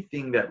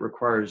anything that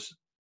requires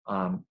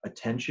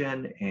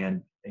attention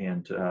and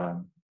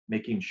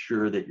making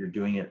sure that you're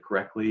doing it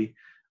correctly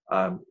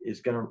is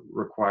going to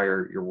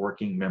require your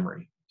working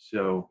memory.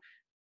 So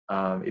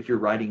if you're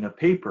writing a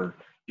paper,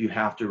 you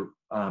have to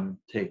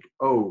take,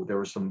 oh, there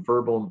was some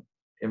verbal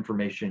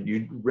information.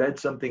 You read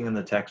something in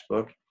the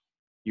textbook,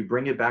 you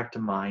bring it back to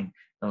mind,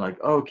 and like,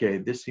 oh, okay,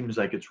 this seems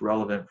like it's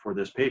relevant for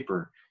this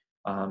paper.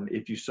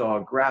 If you saw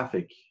a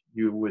graphic,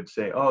 you would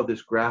say, oh,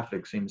 this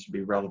graphic seems to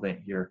be relevant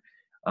here.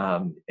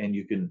 And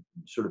you can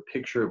sort of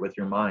picture it with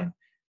your mind.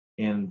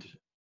 And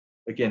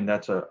again,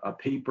 that's a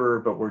paper,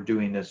 but we're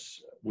doing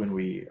this when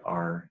we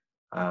are,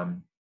 well,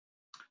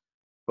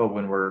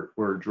 when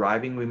we're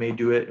driving, we may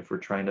do it. If we're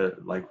trying to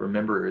like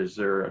remember, is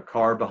there a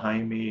car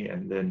behind me?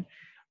 And then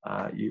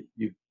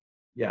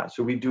yeah,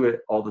 so we do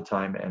it all the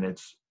time, and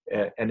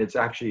it's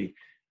actually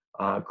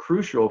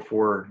crucial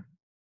for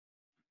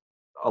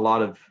a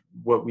lot of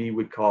what we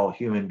would call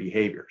human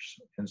behaviors.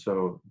 And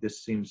so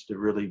this seems to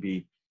really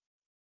be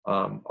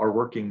our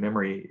working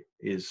memory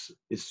is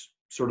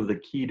sort of the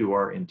key to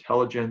our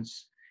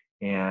intelligence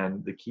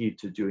and the key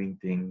to doing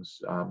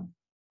things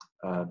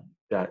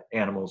that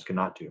animals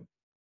cannot do.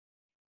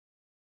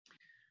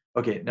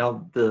 Okay,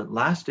 now the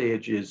last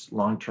stage is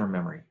long-term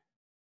memory.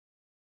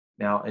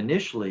 Now,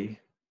 initially,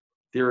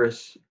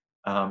 theorists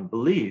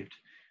believed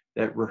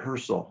that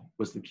rehearsal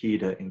was the key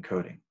to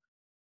encoding.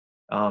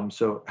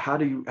 So how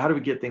do we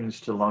get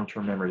things to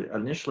long-term memory?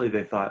 Initially,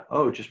 they thought,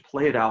 oh, just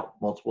play it out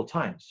multiple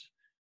times.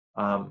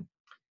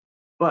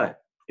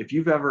 But if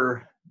you've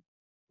ever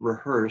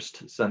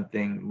rehearsed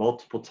something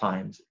multiple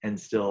times and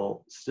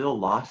still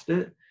lost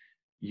it,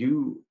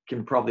 you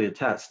can probably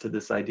attest to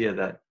this idea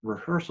that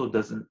rehearsal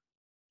doesn't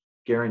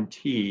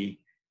guarantee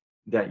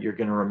that you're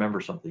going to remember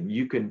something.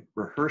 You can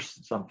rehearse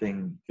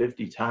something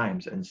 50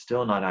 times and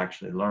still not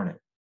actually learn it,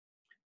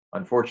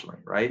 unfortunately,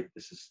 right?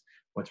 This is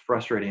what's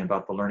frustrating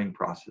about the learning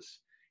process,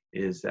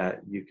 is that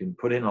you can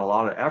put in a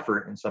lot of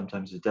effort and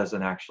sometimes it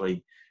doesn't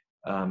actually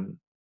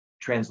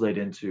translate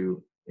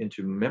into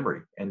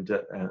memory and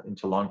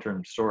into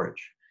long-term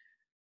storage.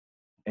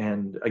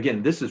 And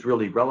again, this is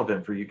really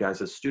relevant for you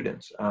guys as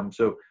students.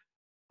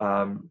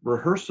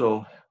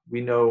 Rehearsal,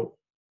 we know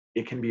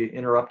it can be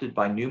interrupted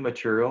by new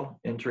material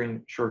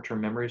entering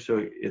short-term memory,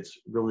 so it's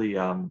really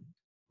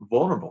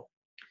vulnerable.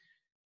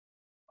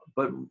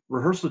 But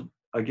rehearsal,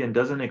 again,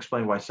 doesn't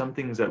explain why some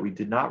things that we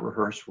did not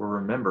rehearse were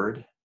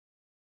remembered.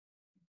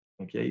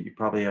 Okay, you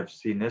probably have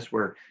seen this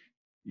where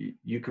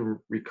you can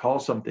recall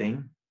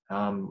something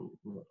a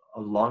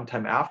long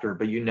time after,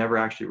 but you never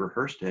actually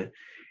rehearsed it.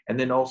 And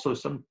then also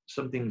some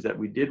things that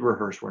we did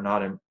rehearse were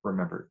not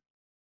remembered.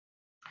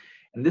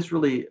 And this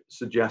really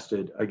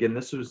suggested, again,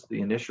 this was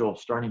the initial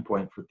starting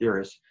point for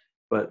theorists,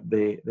 but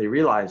they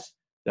realized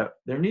that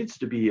there needs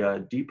to be a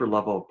deeper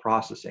level of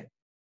processing.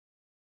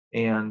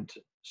 And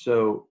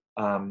so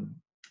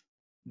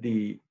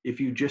if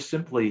you just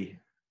simply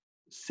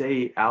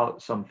say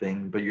out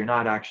something, but you're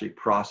not actually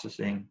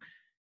processing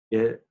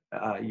it,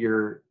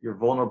 you're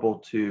vulnerable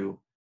to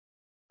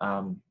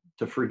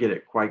forget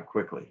it quite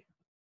quickly.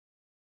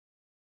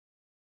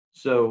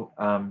 So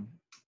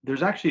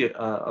there's actually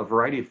a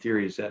variety of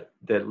theories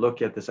that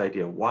look at this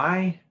idea.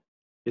 Why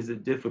is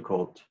it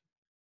difficult?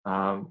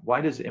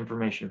 Why does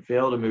information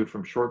fail to move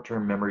from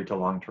short-term memory to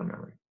long-term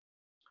memory?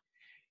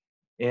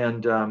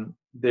 And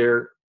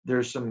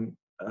there's some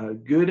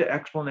good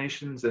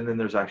explanations, and then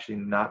there's actually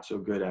not so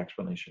good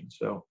explanations.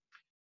 So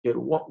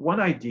one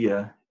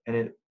idea, and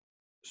it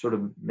sort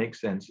of makes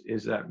sense,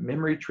 is that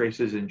memory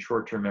traces in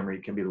short-term memory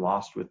can be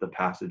lost with the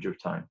passage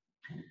of time.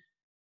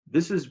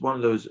 this is one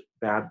of those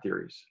bad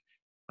theories.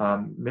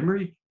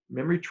 Memory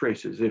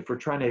traces, if we're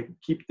trying to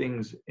keep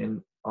things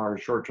in our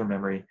short-term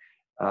memory,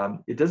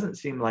 it doesn't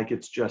seem like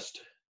it's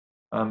just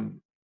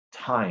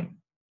time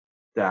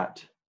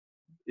that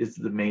is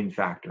the main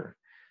factor.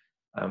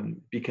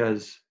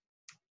 Because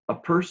a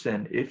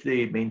person, if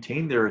they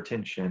maintain their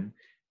attention,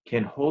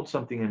 can hold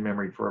something in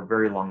memory for a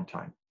very long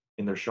time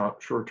in their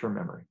short-term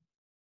memory,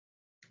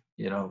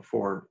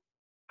 for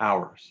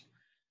hours.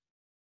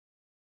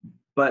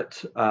 But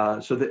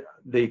so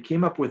they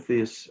came up with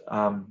this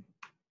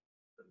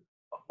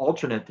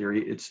alternate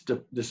theory. It's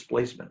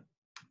displacement.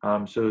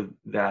 So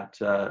that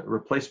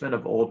replacement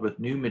of old with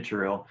new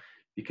material,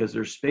 because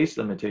there's space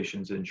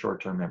limitations in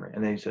short-term memory.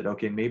 And they said,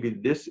 okay, maybe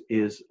this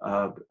is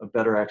a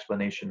better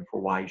explanation for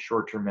why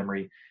short-term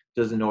memory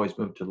doesn't always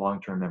move to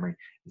long-term memory,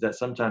 is that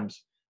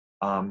sometimes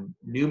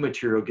new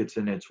material gets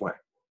in its way.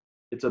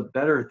 It's a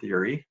better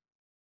theory,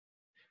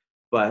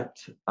 but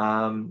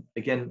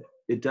again,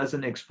 it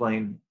doesn't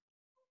explain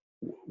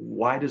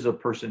why does a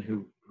person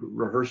who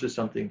rehearses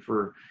something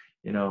for,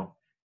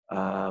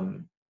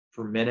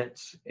 for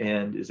minutes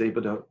and is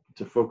able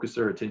to focus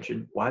their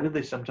attention, why do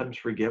they sometimes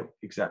forget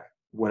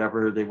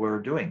whatever they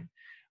were doing?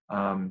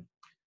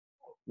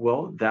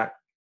 Well, that,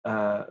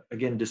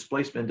 again,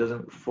 displacement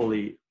doesn't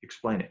fully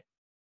explain it.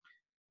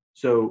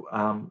 So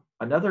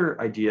another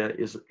idea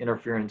is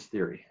interference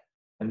theory.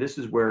 And this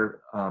is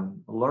where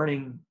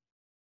learning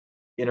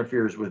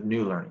interferes with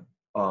new learning.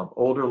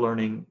 Older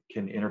learning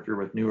can interfere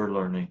with newer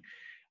learning.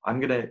 I'm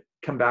going to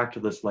come back to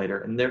this later,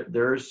 and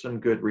there is some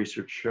good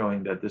research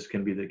showing that this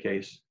can be the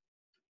case.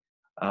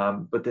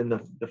 But then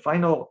the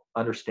final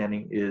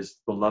understanding is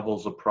the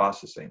levels of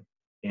processing,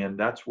 and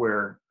that's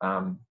where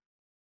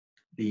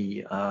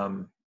the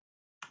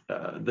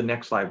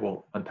next slide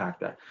will unpack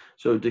that.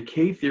 So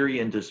decay theory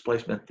and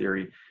displacement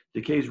theory.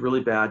 Decay is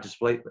really bad.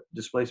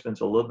 Displacement's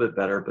a little bit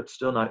better, but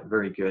still not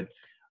very good.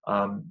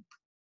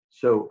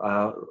 So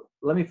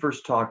let me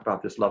first talk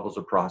about this levels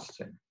of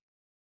processing.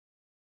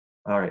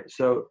 All right,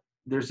 so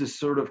there's this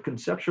sort of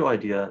conceptual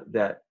idea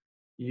that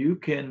you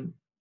can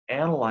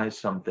analyze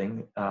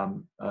something,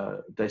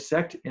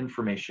 dissect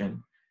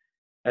information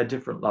at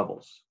different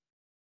levels.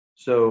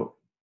 So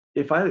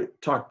if I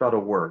talk about a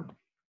word,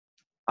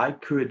 I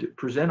could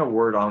present a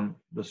word on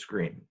the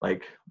screen,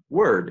 like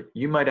word.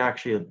 You might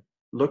actually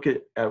look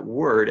at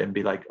word and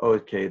be like, oh,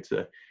 okay,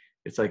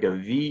 it's like a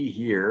V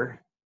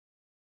here.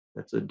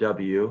 That's a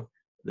W.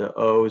 The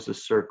O is a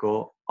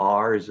circle.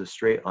 R is a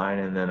straight line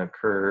and then a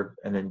curve.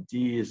 And then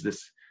D is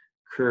this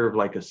curve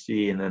like a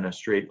C and then a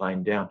straight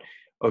line down.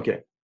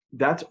 Okay,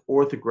 that's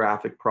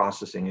orthographic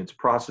processing. It's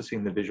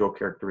processing the visual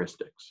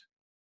characteristics.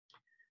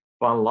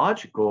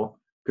 Phonological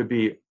could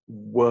be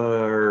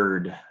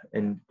word,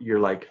 and you're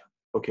like,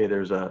 okay,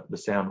 there's the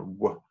sound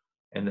w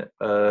and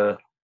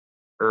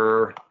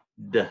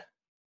d,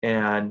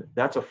 and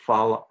that's a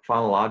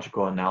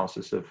phonological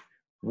analysis of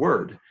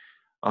word.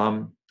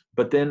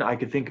 But then I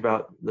could think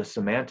about the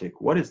semantic.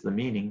 What is the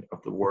meaning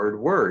of the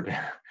word?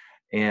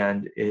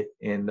 And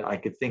I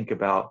could think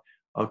about,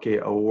 okay,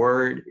 a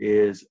word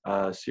is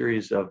a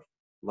series of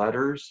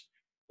letters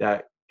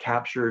that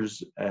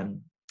captures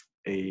an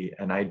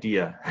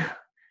idea.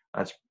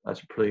 That's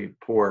pretty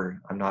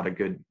poor. I'm not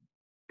good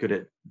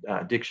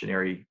at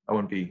dictionary. I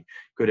wouldn't be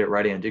good at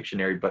writing a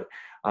dictionary, but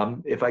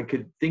if I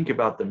could think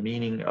about the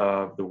meaning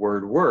of the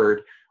word,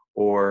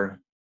 or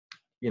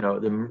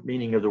the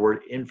meaning of the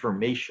word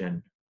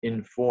information,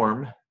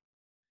 inform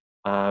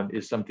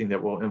is something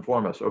that will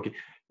inform us. Okay,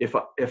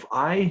 if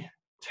I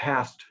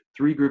tasked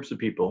 3 groups of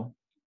people,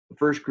 the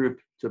first group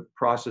to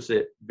process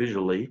it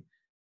visually,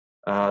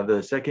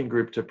 the second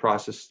group to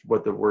process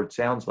what the word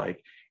sounds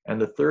like, and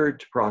the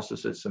third to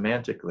process it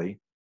semantically,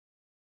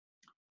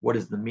 what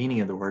is the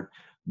meaning of the word,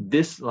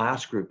 this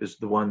last group is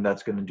the one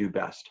that's going to do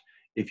best.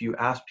 If you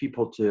ask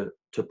people to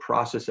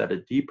process at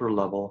a deeper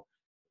level,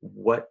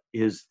 what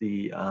is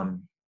the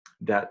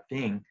that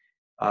thing,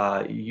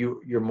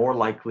 you're more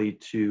likely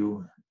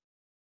to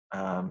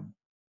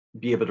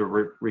be able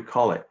to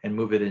recall it and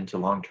move it into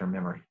long-term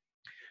memory.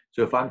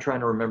 So if I'm trying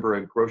to remember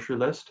a grocery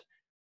list,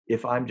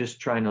 if I'm just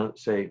trying to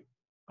say,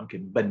 okay,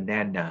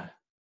 banana,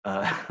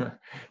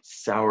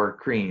 sour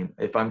cream,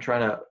 if I'm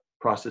trying to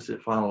process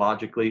it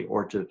phonologically,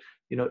 or to,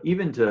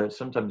 even to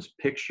sometimes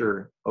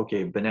picture,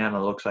 okay,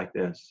 banana looks like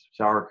this,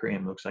 sour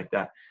cream looks like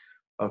that.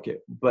 Okay,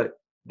 but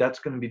that's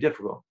going to be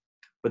difficult.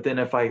 But then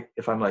if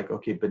I'm like,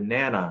 okay,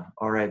 banana,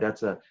 all right,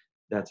 that's a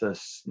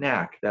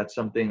snack. That's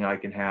something I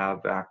can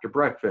have after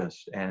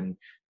breakfast, and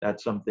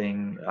that's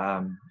something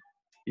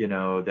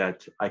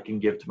that I can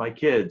give to my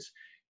kids.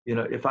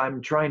 If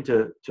I'm trying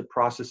to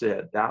process it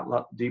at that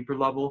deeper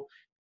level,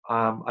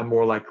 I'm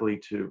more likely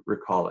to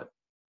recall it.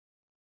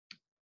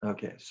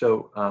 Okay,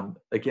 so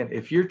again,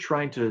 if you're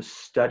trying to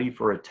study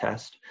for a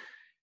test,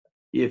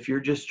 if you're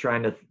just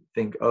trying to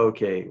think,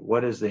 okay, what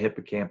does the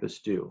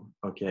hippocampus do?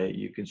 Okay,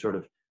 you can sort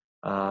of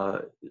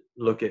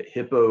look at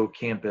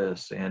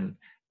hippocampus and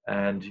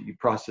you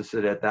process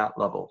it at that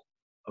level.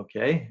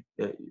 Okay,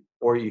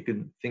 or you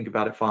can think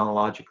about it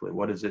phonologically.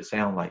 What does it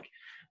sound like?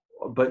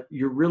 but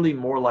you're really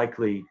more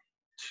likely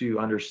to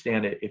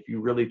understand it if you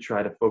really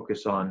try to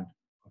focus on,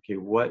 okay,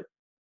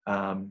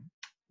 um,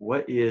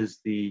 what is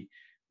the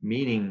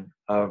meaning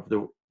of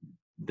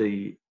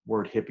the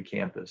word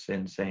hippocampus,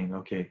 and saying,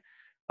 okay,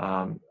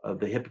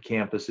 the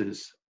hippocampus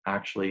is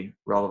actually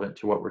relevant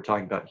to what we're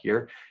talking about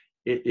here.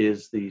 It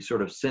is the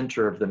sort of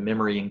center of the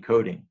memory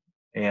encoding,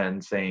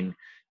 and saying,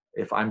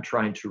 if I'm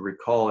trying to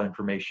recall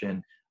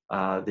information,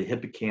 the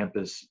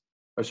hippocampus,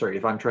 oh, sorry,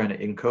 if I'm trying to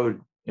encode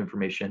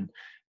information,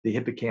 the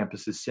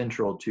hippocampus is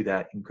central to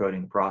that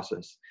encoding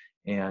process.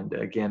 And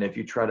again, if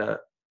you try to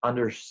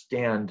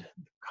understand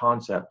the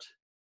concept,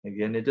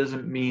 again, it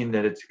doesn't mean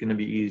that it's going to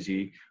be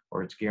easy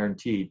or it's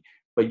guaranteed,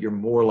 but you're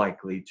more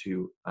likely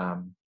to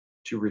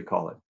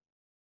recall it.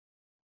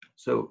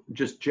 So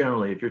just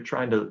generally, if you're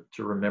trying to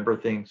remember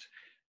things,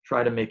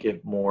 try to make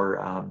it more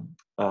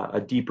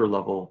a deeper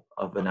level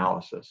of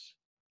analysis.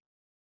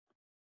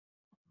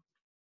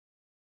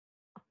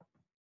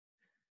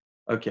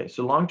 Okay,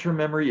 so long-term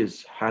memory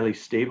is highly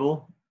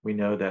stable. We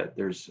know that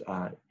there's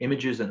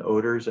images and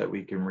odors that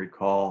we can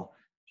recall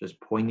just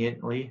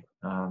poignantly.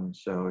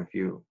 So if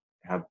you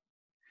have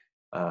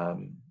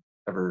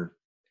ever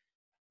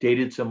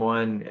dated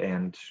someone,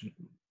 and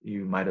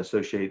you might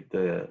associate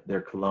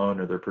their cologne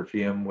or their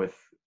perfume with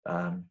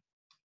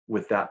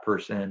that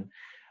person,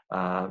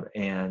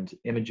 and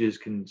images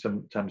can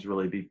sometimes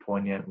really be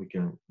poignant. We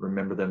can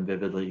remember them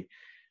vividly.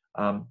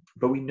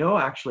 But we know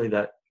actually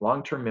that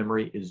long-term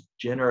memory is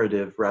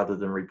generative rather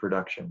than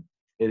reproduction.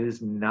 It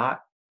is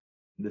not,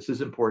 this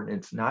is important,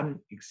 it's not an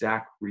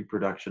exact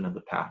reproduction of the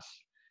past.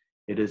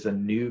 It is a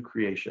new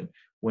creation.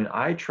 When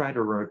I try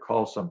to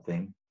recall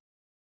something,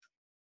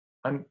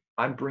 I'm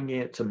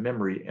bringing it to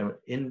memory, and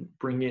in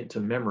bringing it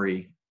to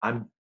memory,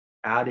 I'm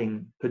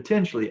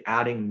potentially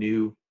adding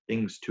new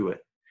things to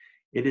it.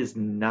 It is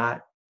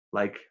not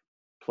like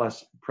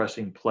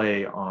pressing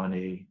play on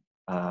a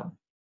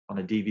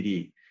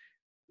DVD.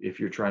 If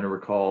you're trying to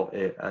recall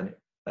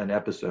an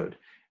episode,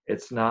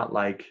 it's not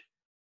like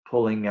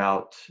pulling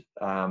out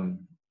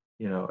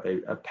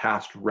a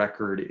past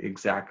record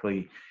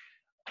exactly.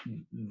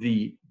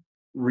 The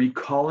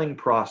recalling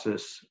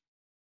process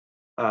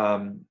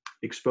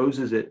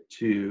exposes it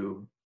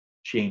to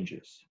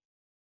changes.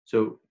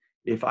 So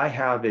if I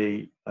have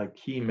a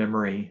key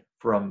memory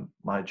from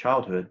my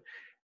childhood,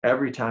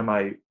 every time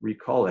I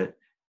recall it,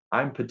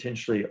 I'm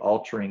potentially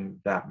altering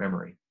that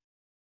memory.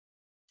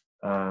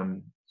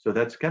 So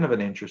that's kind of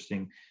an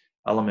interesting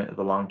element of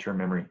the long-term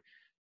memory.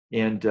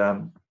 And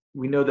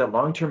we know that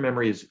long-term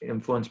memory is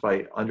influenced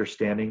by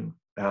understanding.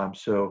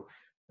 So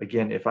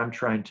again, if I'm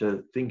trying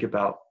to think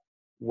about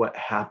what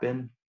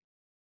happened,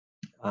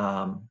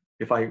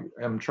 if I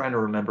am trying to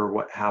remember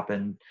what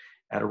happened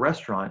at a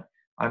restaurant,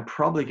 I'm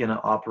probably going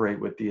to operate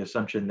with the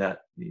assumption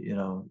that,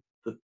 the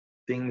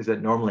things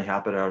that normally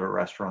happen at a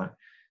restaurant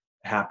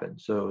happen.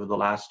 So the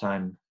last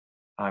time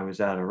I was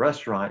at a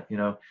restaurant,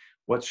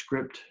 what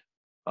script,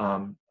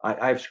 I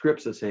have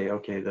scripts that say,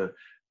 okay, the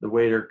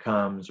waiter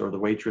comes or the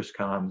waitress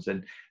comes,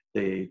 and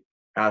they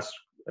ask,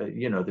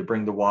 they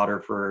bring the water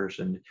first.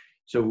 And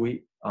so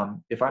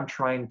if I'm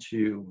trying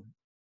to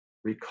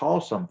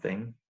recall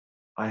something,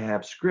 I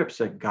have scripts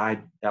that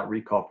guide that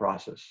recall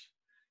process.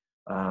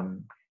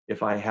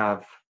 If I'm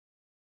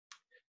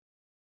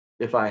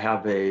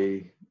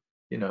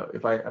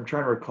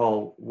trying to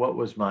recall what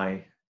was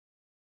my,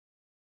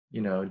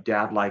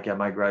 dad like at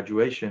my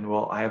graduation,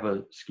 well, I have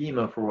a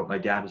schema for what my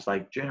dad is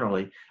like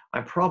generally.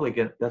 That's probably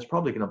going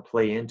to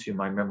play into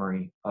my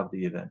memory of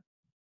the event.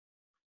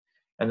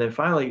 And then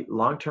finally,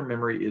 long-term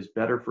memory is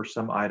better for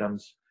some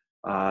items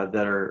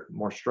that are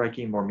more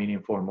striking, more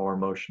meaningful, or more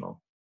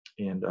emotional.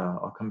 And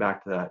I'll come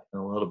back to that in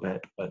a little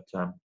bit, but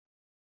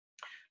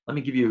let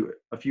me give you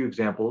a few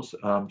examples.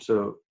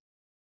 So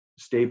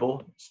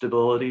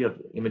stability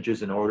of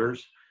images and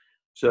odors.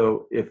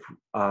 So if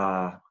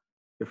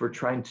we're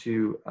trying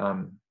to,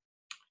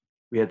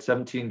 we had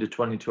 17 to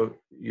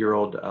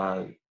 22-year-old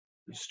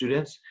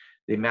students,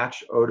 they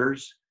matched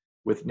odors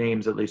with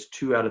names at least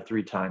 2 out of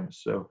 3 times.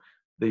 So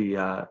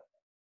if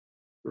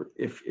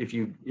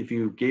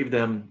you gave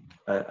them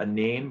a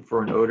name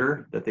for an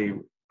odor that they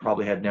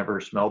probably had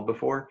never smelled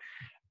before,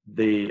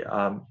 they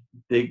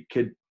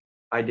could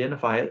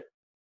identify it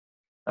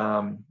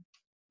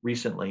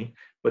recently.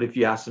 But if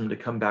you ask them to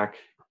come back,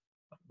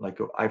 like,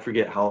 I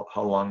forget how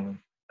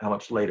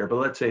much later, but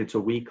let's say it's a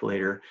week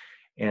later,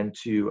 and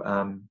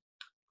to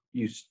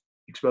you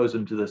expose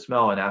them to the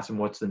smell and ask them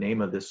what's the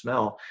name of this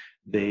smell,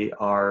 they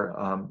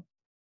are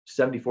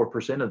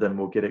 74% of them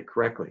will get it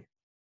correctly.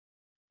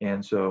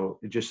 And so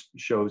it just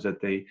shows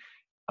that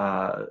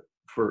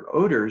for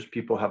odors,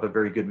 people have a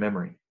very good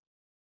memory.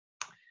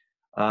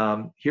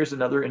 Here's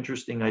another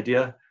interesting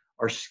idea.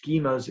 Our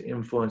schemas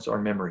influence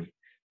our memory.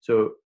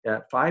 So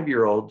at 5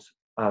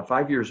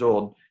 years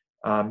old,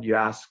 you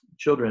ask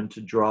children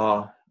to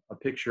draw a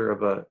picture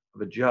of a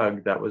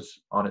jug that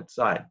was on its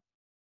side.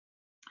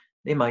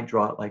 They might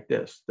draw it like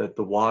this, that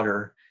the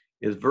water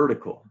is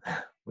vertical,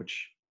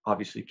 which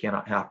obviously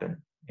cannot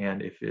happen.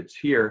 And if it's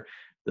here,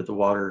 that the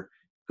water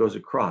goes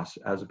across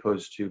as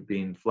opposed to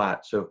being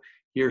flat. So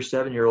here,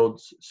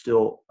 7-year-olds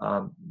still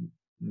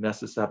mess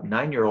this up.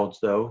 9-year-olds,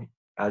 though,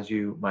 as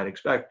you might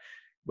expect,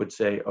 would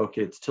say,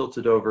 okay, it's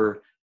tilted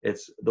over,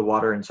 it's the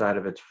water inside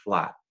of it's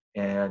flat.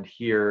 And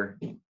here,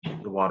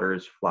 the water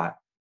is flat.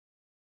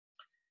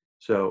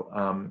 So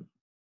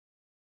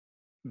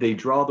they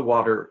draw the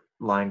water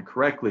line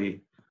correctly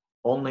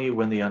only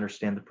when they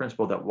understand the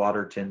principle that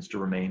water tends to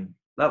remain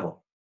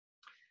level.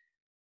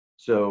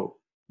 So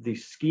the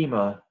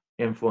schema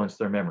influenced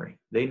their memory.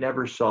 They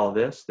never saw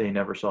this, they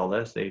never saw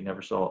this, they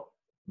never saw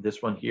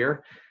this one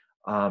here.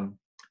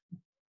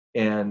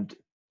 And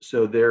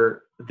so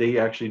they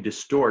actually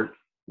distort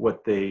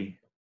what they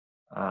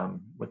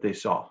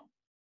saw.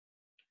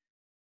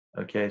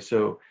 Okay,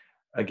 so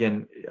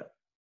again,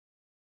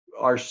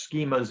 our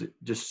schemas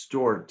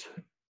distort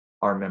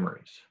our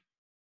memories.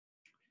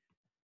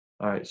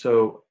 All right,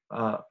 so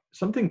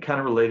something kind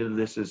of related to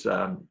this is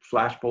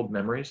flashbulb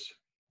memories.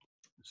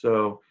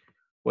 So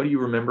what do you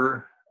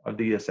remember of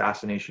the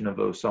assassination of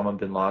Osama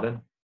bin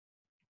Laden?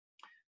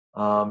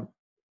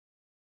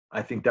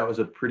 I think that was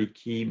a pretty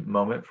key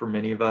moment for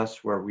many of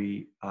us, where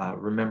we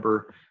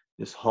remember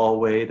this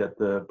hallway that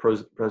the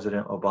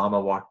President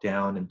Obama walked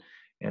down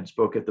and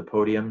spoke at the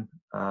podium.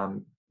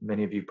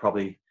 Many of you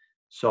probably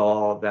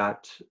saw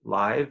that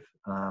live.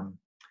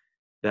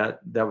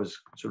 That was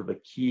sort of a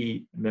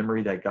key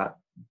memory that got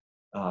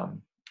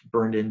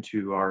burned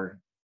into our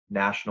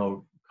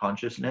national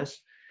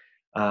consciousness.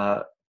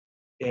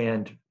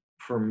 And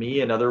for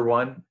me, another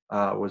one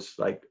was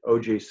like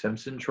O.J.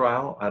 Simpson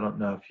trial. I don't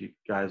know if you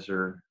guys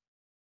are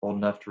old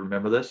enough to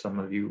remember this. Some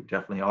of you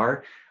definitely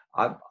are.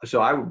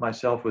 So I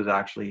myself was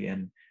actually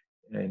in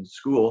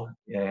school,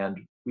 and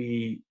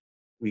we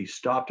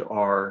stopped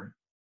our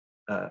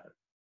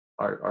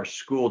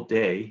school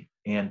day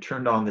and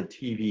turned on the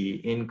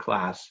TV in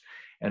class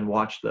and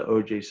watched the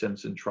O.J.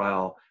 Simpson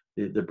trial,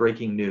 the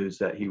breaking news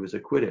that he was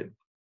acquitted.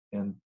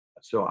 And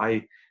so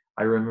I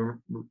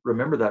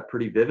remember that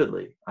pretty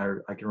vividly.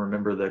 I can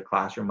remember the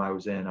classroom I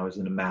was in. I was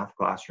in a math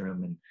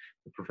classroom, and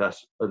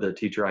the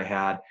teacher I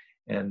had,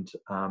 and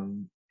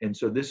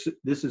so this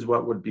is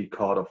what would be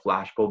called a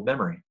flashbulb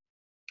memory.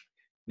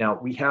 Now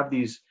we have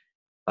these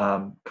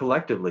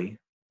collectively,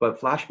 but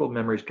flashbulb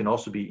memories can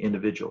also be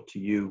individual to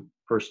you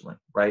personally,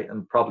 right?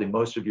 And probably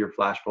most of your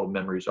flashbulb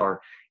memories are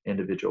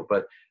individual,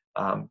 but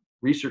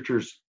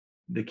researchers,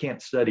 they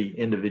can't study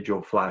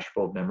individual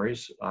flashbulb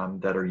memories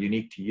that are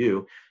unique to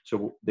you.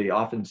 So they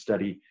often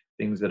study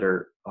things that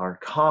are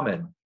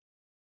common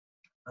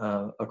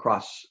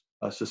across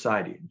a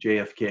society.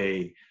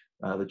 JFK,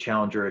 the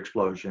Challenger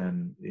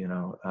explosion,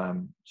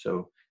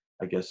 so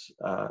I guess,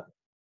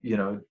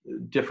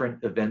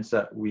 different events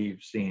that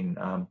we've seen.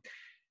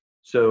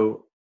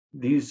 So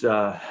these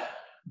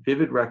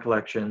vivid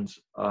recollections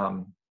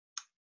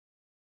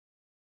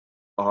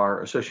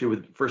are associated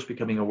with first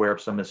becoming aware of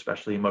some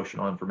especially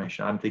emotional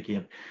information. I'm thinking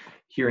of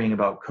hearing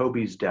about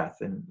Kobe's death,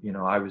 and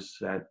I was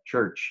at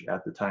church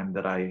at the time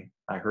that I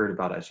heard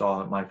about it. I saw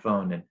it on my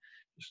phone and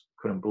just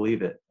couldn't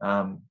believe it.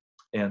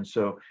 And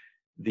so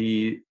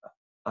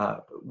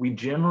we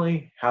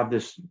generally have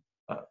this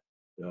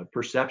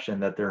perception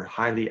that they're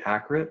highly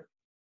accurate.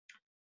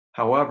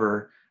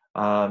 However,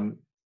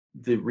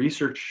 the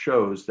research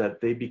shows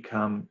that they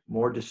become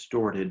more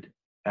distorted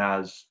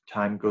as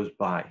time goes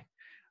by.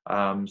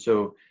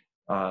 So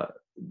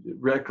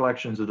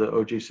recollections of the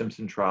O.J.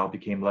 Simpson trial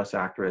became less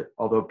accurate,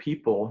 although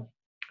people,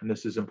 and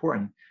this is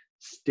important,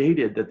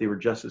 stated that they were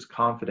just as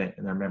confident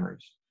in their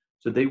memories.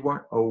 So they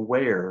weren't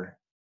aware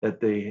that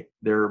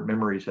their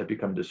memories had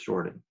become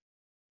distorted.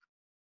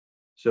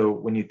 So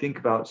when you think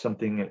about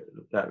something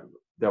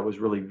that was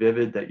really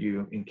vivid that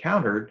you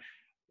encountered,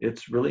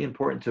 it's really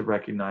important to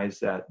recognize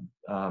that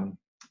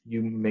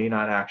you may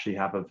not actually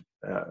have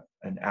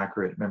an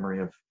accurate memory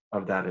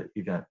of that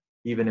event,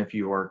 even if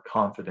you are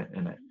confident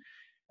in it.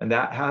 And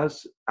that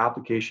has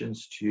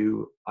applications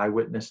to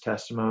eyewitness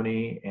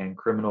testimony and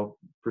criminal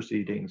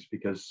proceedings,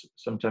 because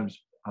sometimes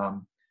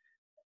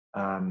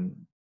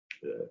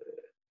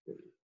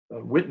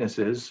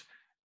witnesses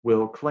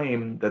will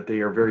claim that they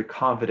are very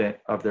confident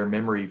of their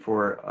memory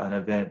for an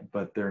event,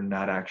 but they're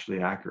not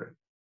actually accurate.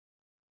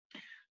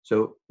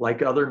 So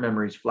like other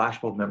memories,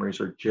 flashbulb memories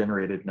are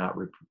generated, not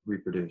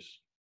reproduced.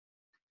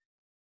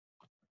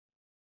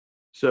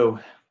 So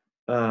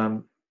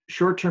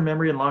short-term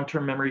memory and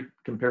long-term memory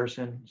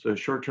comparison. So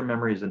short-term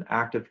memory is an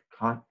active,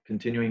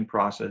 continuing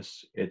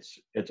process. It's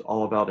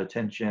all about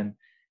attention.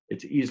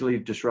 It's easily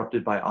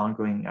disrupted by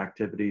ongoing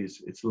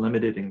activities. It's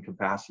limited in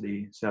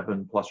capacity,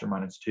 7 plus or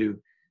minus 2.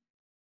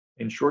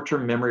 In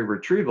short-term memory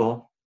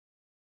retrieval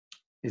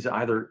is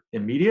either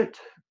immediate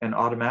and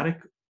automatic,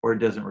 or it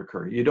doesn't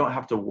recur. You don't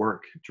have to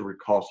work to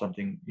recall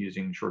something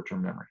using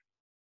short-term memory.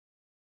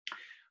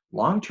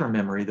 Long-term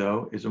memory,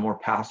 though, is a more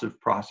passive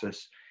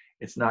process.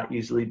 It's not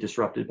easily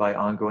disrupted by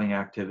ongoing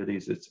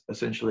activities. It's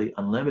essentially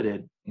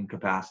unlimited in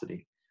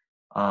capacity.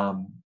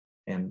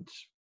 And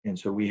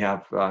so we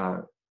have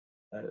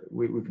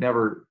we've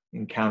never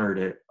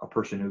encountered a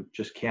person who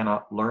just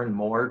cannot learn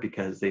more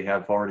because they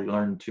have already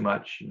learned too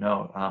much.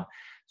 No.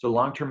 So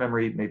long-term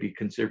memory may be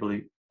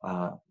considerably,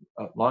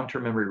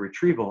 long-term memory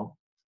retrieval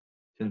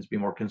tends to be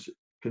more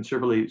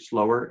considerably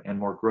slower and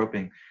more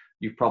groping.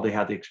 You've probably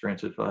had the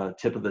experience of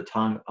tip of the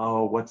tongue.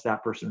 Oh, what's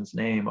that person's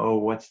name? Oh,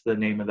 what's the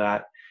name of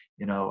that,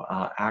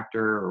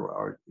 actor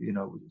or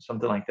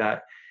something like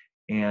that.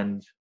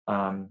 And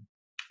and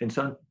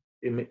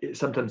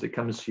sometimes it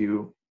comes to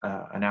you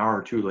an hour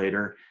or two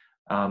later.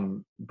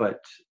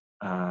 But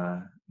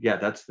yeah,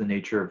 that's the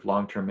nature of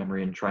long-term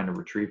memory and trying to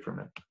retrieve from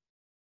it.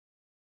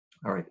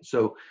 All right,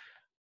 so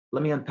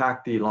let me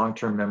unpack the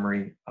long-term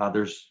memory.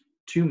 There's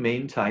two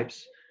main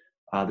types.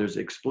 There's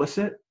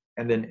explicit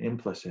and then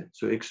implicit.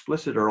 So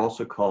explicit are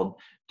also called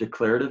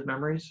declarative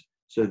memories.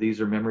 So these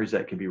are memories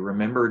that can be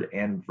remembered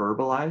and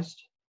verbalized.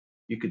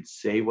 You could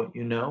say what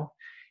you know.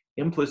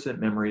 Implicit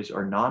memories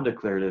are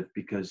non-declarative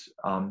because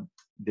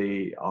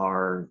they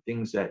are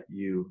things that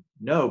you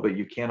know, but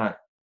you cannot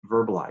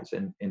verbalize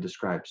and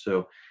describe.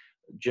 So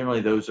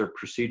generally those are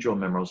procedural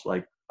memories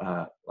like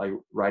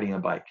riding a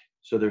bike.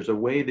 So there's a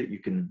way that you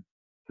can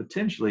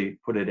potentially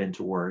put it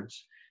into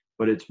words,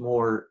 but it's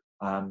more,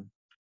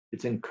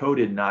 it's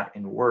encoded not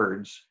in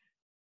words,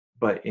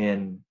 but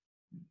in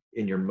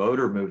your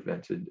motor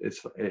movements.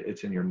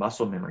 It's in your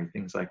muscle memory,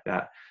 things like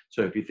that.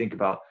 So if you think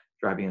about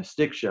driving a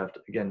stick shift,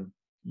 again,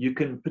 you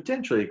can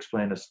potentially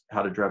explain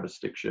how to drive a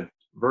stick shift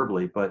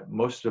verbally, but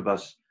most of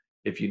us,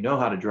 if you know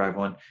how to drive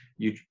one,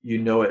 you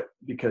know it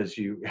because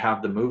you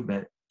have the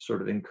movement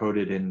sort of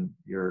encoded in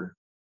your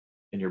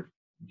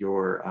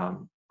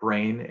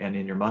brain and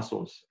in your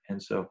muscles.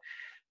 And so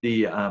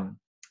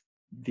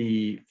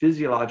the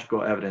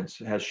physiological evidence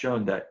has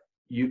shown that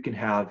you can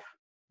have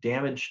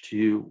damage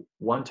to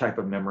one type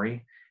of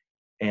memory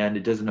and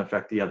it doesn't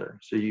affect the other.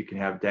 So you can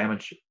have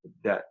damage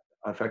that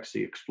affects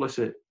the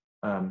explicit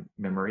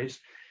memories,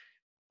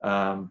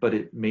 but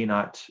it may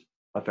not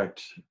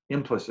affect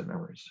implicit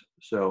memories.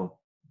 So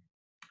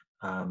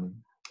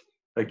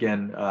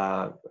again,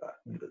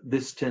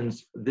 this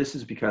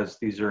is because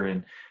these are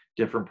in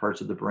different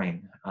parts of the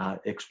brain.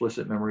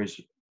 Explicit memories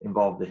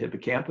involve the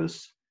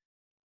hippocampus.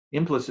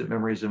 Implicit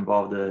memories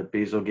involve the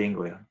basal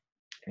ganglia,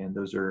 and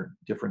those are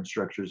different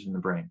structures in the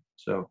brain.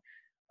 So,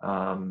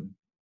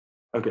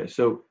 okay,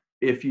 so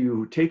if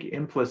you take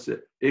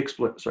explicit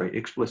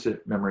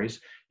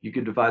memories, you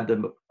can divide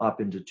them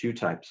up into two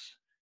types.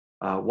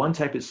 One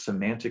type is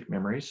semantic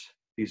memories.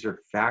 These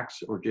are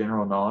facts or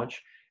general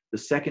knowledge. The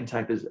second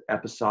type is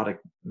episodic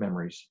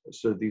memories.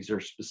 So these are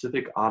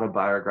specific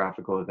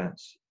autobiographical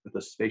events with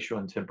a spatial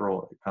and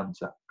temporal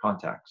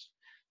context.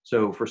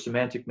 So for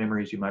semantic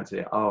memories, you might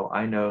say, oh,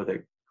 I know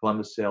that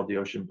Columbus sailed the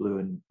ocean blue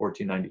in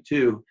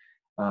 1492.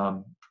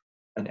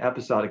 An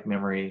episodic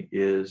memory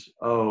is,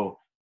 oh,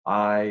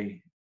 I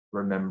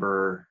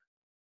remember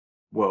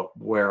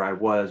where I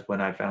was when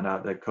I found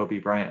out that Kobe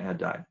Bryant had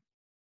died.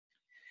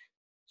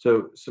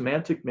 So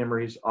semantic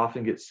memories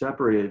often get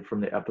separated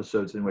from the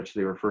episodes in which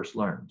they were first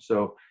learned.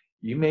 So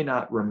you may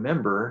not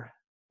remember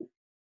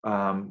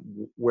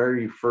where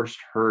you first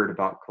heard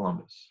about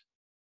Columbus,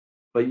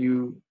 but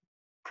you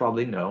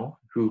probably know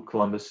who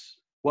Columbus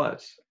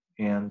was.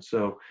 And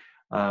so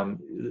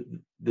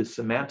the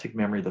semantic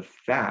memory, the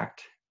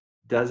fact,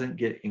 doesn't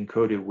get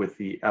encoded with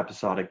the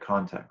episodic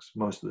context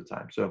most of the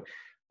time. So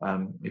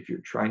if you're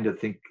trying to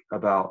think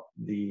about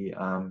the,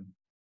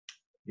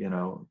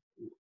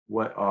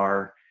 what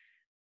are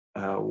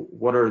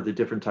the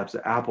different types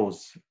of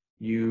apples,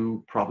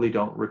 you probably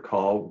don't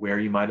recall where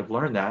you might have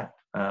learned that,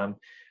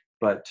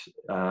 but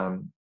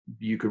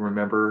you can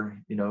remember,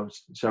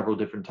 several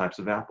different types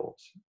of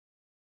apples.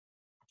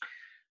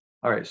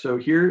 All right, so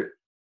here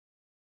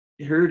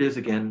it is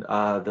again,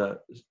 the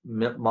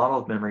model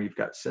of memory. You've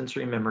got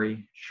sensory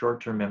memory,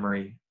 short-term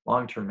memory,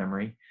 long-term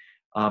memory,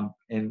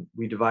 and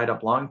we divide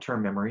up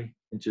long-term memory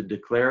into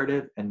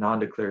declarative and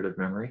non-declarative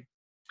memory.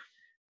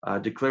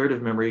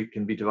 Declarative memory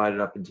can be divided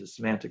up into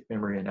semantic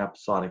memory and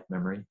episodic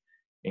memory,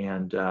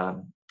 and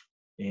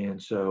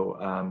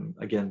so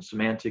again,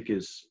 semantic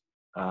is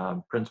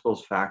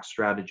principles, facts,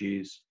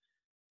 strategies,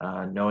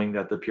 knowing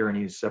that the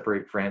Pyrenees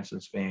separate France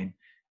and Spain.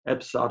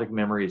 Episodic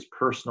memory is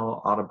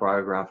personal,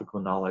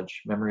 autobiographical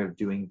knowledge, memory of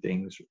doing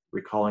things,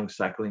 recalling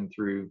cycling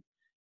through,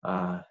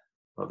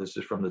 well, this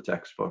is from the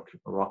textbook,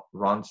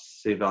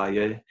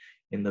 Roncesvalles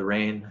in the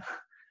rain.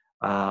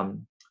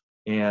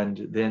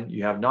 And then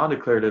you have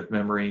non-declarative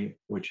memory,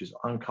 which is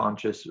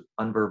unconscious,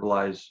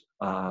 unverbalized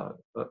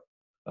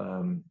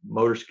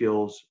motor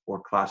skills or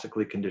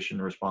classically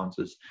conditioned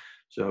responses.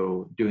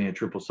 So doing a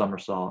triple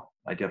somersault,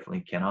 I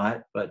definitely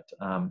cannot, but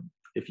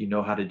if you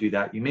know how to do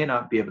that, you may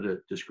not be able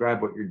to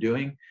describe what you're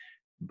doing,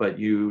 but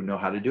you know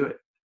how to do it.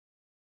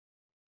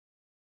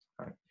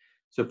 All right.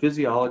 So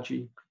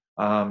physiology,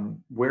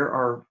 where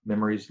are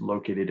memories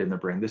located in the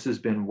brain? This has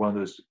been one of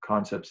those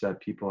concepts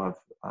that people have,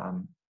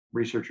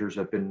 researchers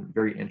have been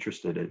very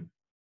interested in.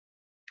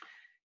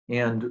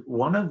 And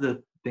one of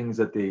the things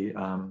that they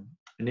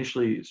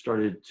initially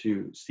started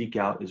to seek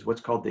out is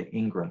what's called the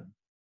engram.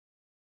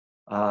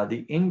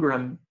 The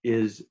engram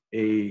is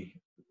a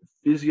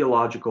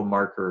physiological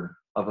marker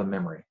of a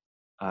memory.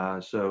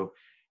 Carl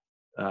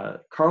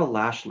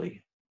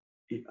Lashley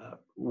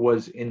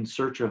was in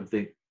search of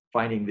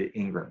finding the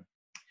engram.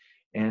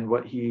 And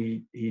what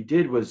he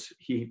did was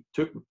he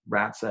took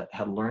rats that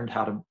had learned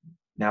how to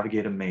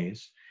navigate a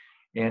maze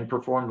and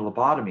performed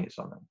lobotomies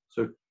on them.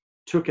 So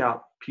took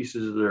out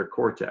pieces of their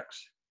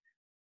cortex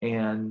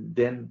and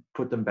then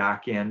put them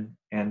back in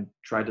and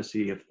tried to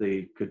see if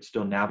they could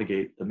still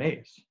navigate the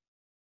maze.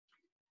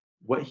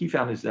 What he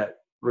found is that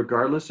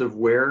regardless of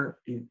where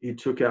he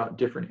took out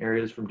different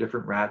areas from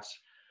different rats,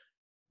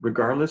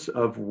 regardless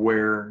of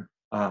where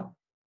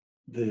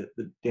the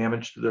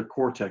damage to their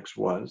cortex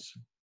was,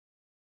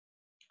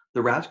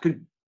 the rats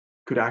could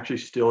actually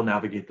still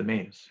navigate the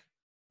maze.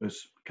 It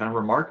was kind of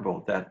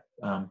remarkable that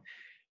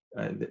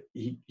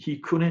he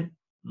couldn't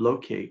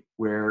locate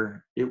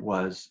where it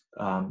was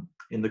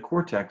in the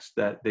cortex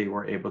that they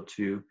were able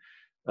to,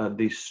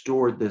 they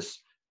stored this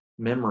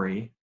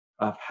memory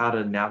of how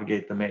to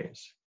navigate the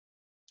maze.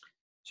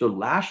 So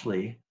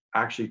Lashley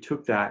actually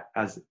took that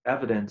as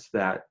evidence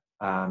that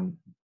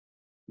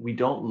we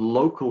don't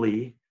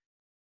locally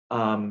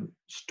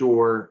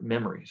store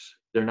memories.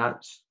 They're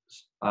not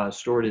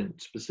stored in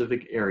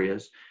specific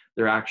areas.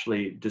 They're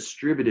actually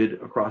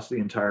distributed across the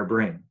entire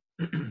brain.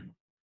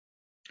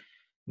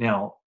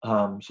 Now,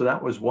 so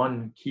that was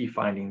one key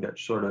finding that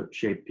sort of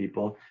shaped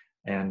people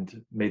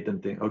and made them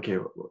think, okay,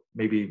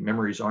 maybe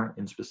memories aren't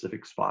in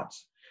specific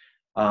spots.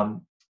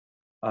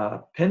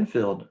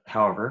 Penfield,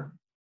 however,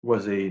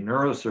 was a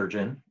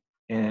neurosurgeon,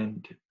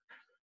 and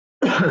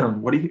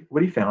what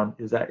he found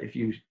is that if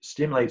you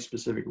stimulate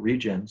specific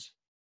regions,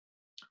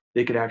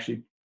 they could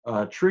actually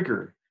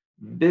trigger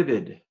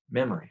vivid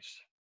memories.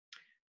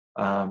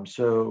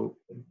 So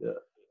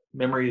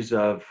memories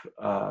of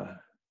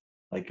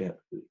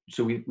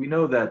so we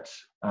know that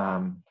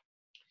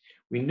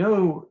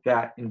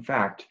in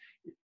fact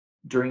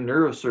during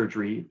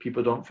neurosurgery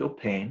people don't feel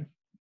pain.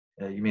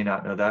 You may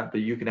not know that,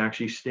 but you can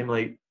actually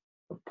stimulate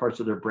parts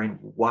of their brain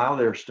while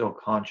they're still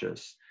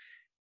conscious,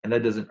 and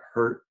that doesn't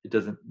hurt.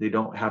 They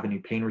don't have any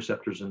pain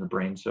receptors in the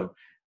brain, so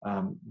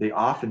they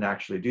often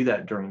actually do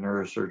that during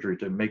neurosurgery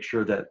to make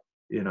sure that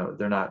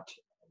they're not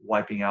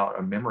wiping out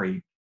a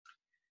memory.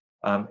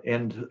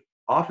 And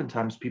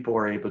oftentimes people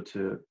are able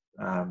to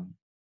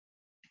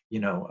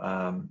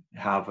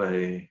have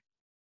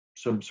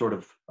some sort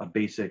of a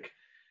basic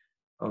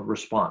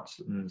response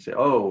and say,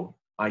 oh,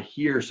 I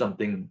hear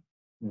something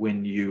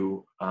when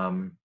you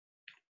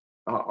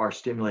are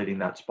stimulating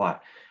that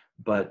spot.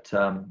 But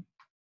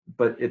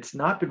it's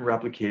not been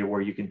replicated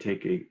where you can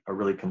take a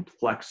really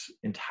complex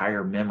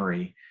entire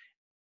memory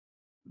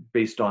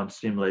based on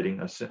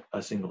stimulating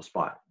a single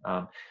spot.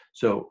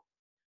 So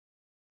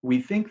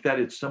we think that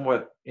it's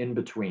somewhat in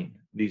between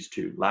these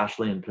two,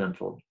 Lashley and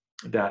Penfield,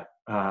 that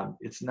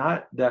it's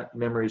not that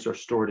memories are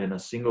stored in a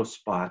single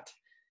spot,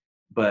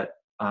 but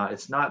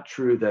it's not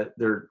true that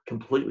they're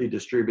completely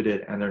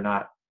distributed and they're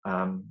not,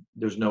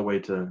 there's no way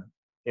to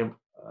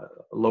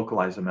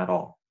localize them at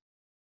all.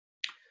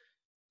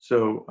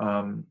 So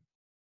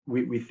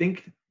we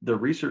think the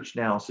research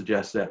now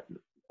suggests that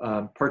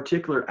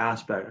particular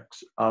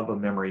aspects of a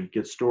memory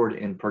get stored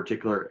in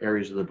particular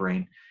areas of the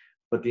brain,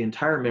 but the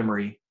entire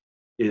memory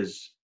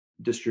is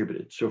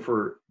distributed. So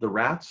for the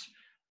rats,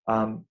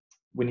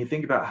 when you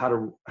think about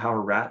how a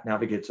rat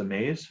navigates a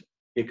maze,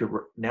 it could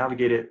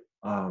navigate it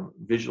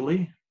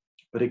visually,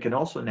 but it can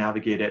also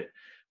navigate it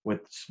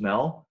with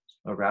smell.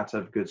 Rats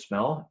have good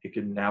smell. It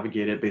can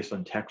navigate it based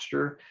on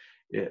texture.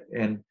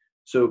 And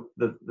so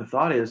the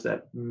thought is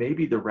that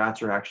maybe the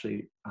rats are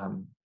actually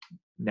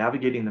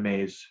navigating the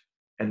maze,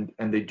 and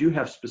they do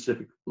have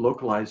specific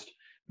localized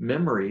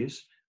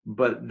memories,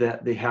 but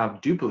that they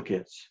have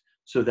duplicates,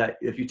 so that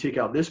if you take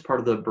out this part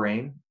of the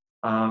brain,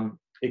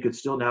 it could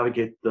still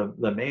navigate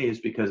the maze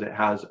because it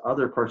has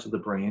other parts of the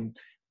brain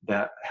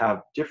that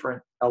have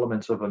different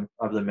elements of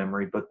the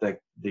memory, but that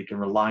they can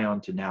rely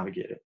on to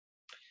navigate it.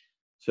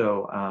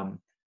 So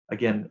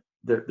again,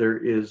 there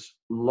is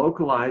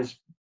localized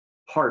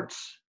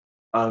parts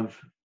of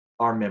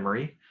our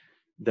memory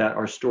that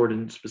are stored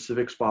in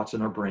specific spots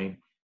in our brain,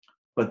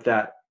 but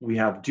that we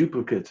have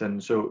duplicates.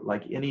 And so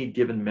like any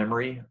given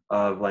memory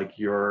of like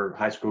your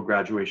high school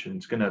graduation,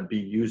 it's going to be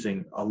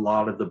using a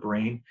lot of the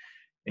brain,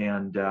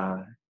 and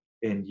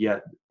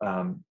yet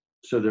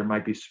so there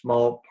might be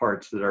small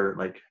parts that are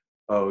like,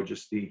 oh,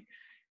 just the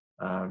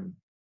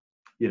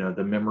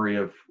the memory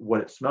of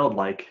what it smelled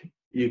like.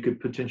 You could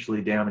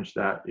potentially damage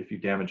that if you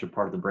damage a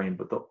part of the brain,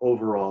 but the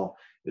overall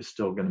is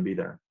still going to be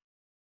there.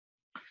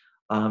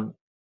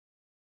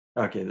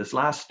 Okay, this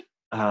last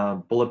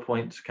bullet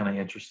point is kind of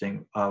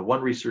interesting.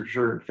 One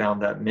researcher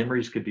found that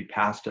memories could be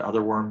passed to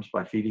other worms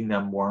by feeding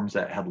them worms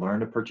that had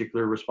learned a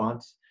particular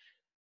response.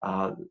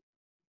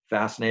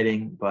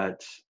 Fascinating,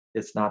 but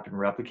it's not been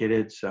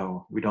replicated,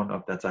 so we don't know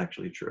if that's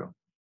actually true.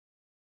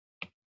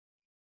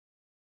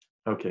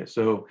 Okay,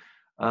 so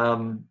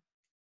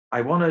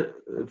I want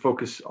to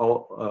focus,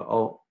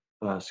 I'll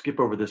skip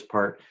over this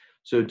part.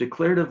 So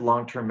declarative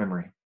long-term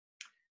memory.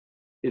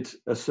 it's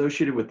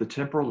associated with the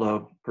temporal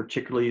lobe,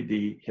 particularly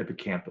the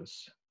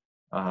hippocampus.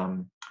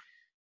 Um,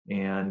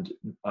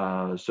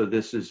 so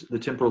this is the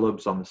temporal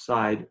lobes on the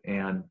side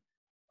and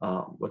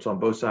what's on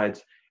both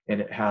sides, and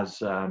it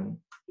has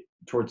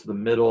towards the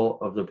middle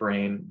of the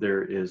brain,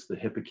 there is the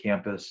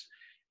hippocampus,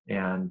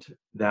 and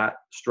that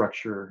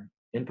structure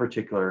in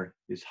particular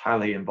is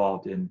highly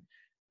involved in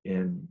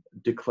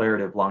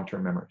declarative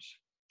long-term memories.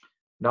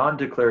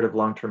 Non-declarative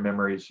long-term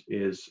memories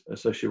is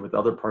associated with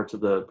other parts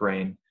of the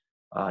brain,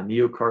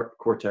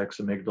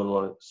 neocortex,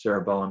 amygdala,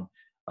 cerebellum,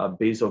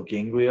 basal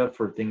ganglia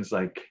for things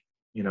like,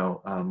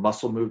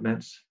 muscle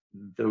movements.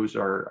 Those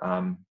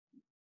are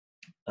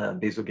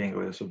basal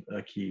ganglia is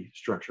a key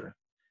structure.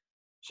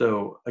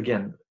 So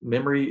again,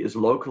 memory is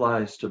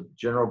localized to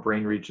general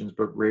brain regions,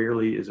 but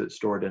rarely is it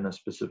stored in a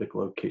specific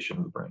location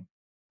of the brain.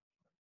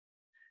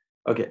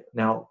 Okay,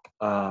 now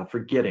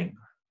forgetting.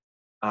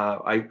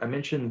 I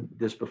mentioned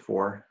this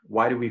before.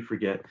 Why do we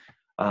forget?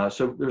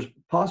 So there's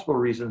possible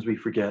reasons we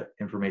forget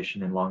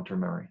information in long-term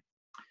memory.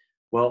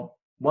 Well,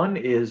 one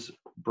is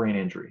brain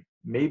injury.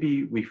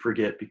 Maybe we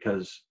forget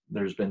because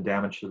there's been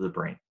damage to the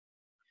brain.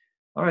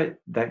 All right,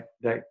 that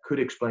could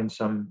explain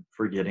some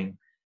forgetting,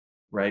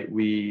 right?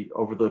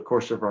 Over the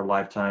course of our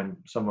lifetime,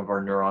 some of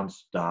our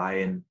neurons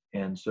die,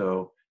 and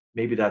so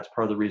maybe that's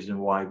part of the reason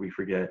why we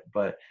forget,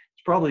 but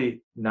it's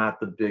probably not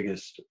the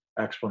biggest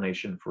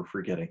explanation for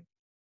forgetting.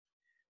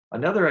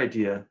 Another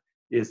idea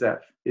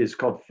is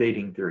called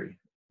fading theory,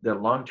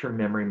 that long-term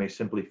memory may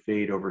simply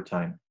fade over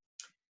time.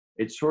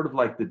 It's sort of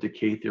like the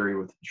decay theory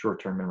with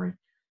short-term memory.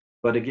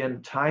 But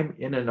again, time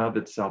in and of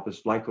itself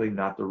is likely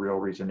not the real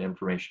reason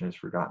information is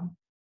forgotten.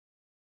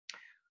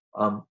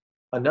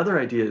 Another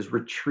idea is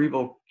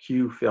retrieval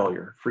cue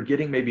failure.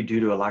 Forgetting may be due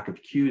to a lack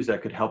of cues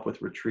that could help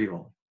with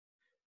retrieval.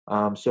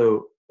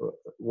 So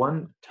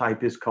one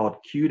type is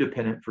called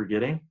cue-dependent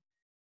forgetting.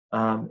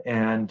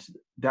 And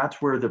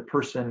that's where the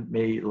person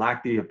may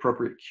lack the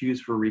appropriate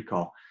cues for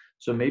recall.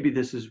 So maybe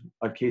this is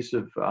a case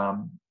of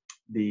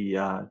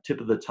the tip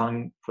of the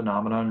tongue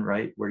phenomenon,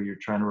 right? Where you're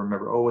trying to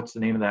remember, oh, what's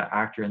the name of that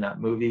actor in that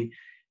movie?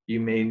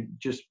 You may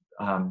just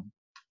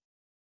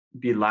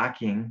be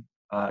lacking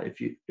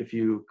if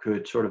you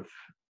could sort of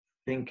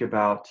think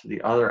about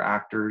the other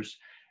actors,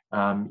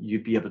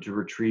 you'd be able to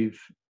retrieve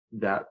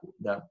that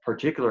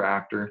particular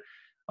actor.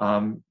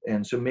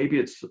 And so maybe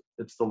it's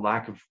the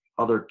lack of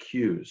other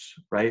cues,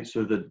 right?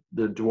 So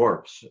the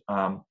dwarfs,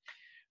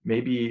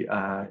 maybe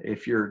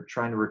if you're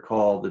trying to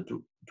recall the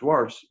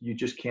dwarfs, you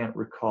just can't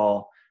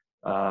recall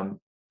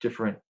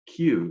different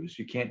cues.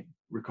 You can't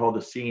recall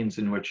the scenes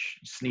in which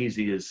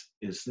Sneezy is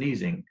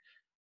sneezing,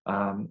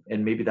 and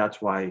maybe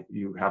that's why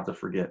you have the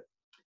forget.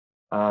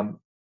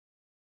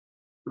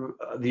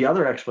 The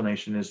other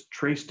explanation is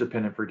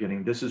trace-dependent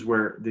forgetting. This is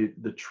where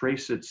the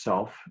trace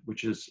itself,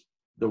 which is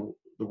the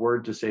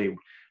word to say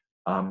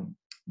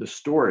the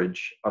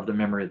storage of the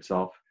memory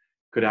itself,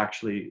 could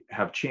actually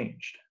have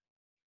changed.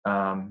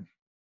 All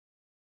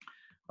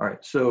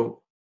right,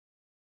 so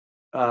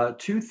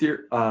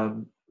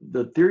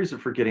the theories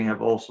of forgetting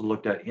have also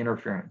looked at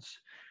interference.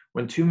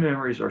 When two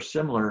memories are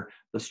similar,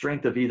 the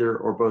strength of either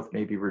or both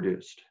may be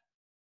reduced.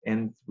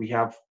 And we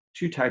have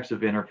two types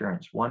of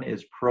interference. One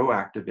is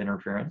proactive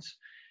interference,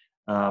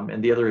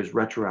 and the other is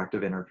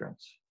retroactive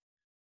interference.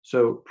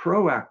 So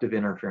proactive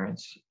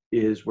interference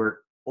is where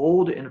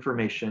old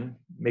information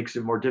makes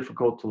it more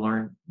difficult to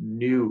learn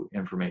new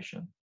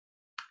information.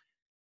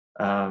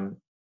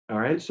 All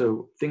right,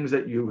 so things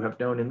that you have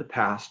known in the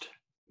past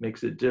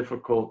makes it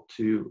difficult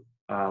to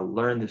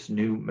learn this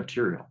new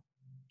material.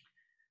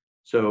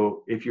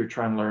 So if you're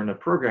trying to learn a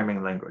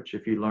programming language,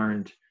 if you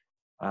learned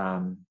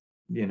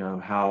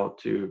how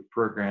to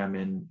program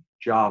in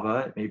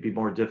Java, it may be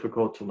more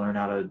difficult to learn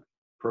how to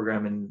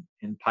program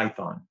in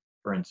Python,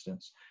 for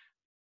instance.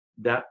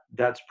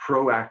 That's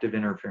proactive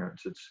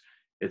interference.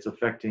 It's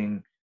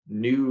affecting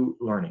new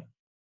learning.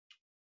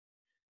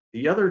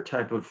 The other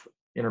type of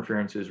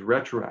interference is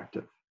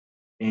retroactive,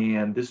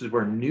 and this is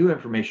where new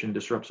information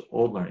disrupts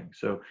old learning.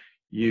 So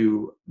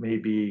you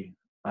maybe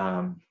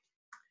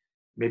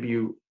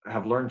you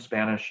have learned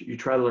Spanish, you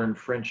try to learn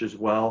French as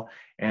well,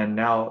 and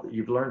now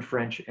you've learned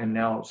French, and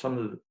now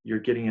you're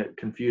getting it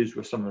confused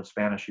with some of the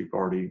Spanish you've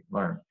already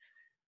learned.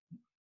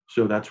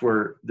 So that's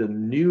where the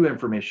new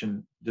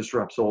information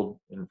disrupts old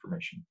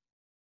information.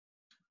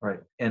 All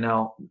right, and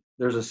now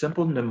there's a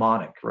simple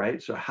mnemonic,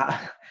 right? So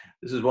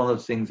this is one of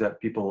those things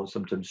that people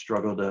sometimes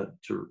struggle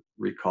to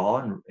recall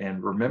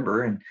and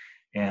remember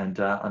and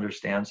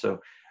understand. So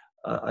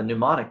a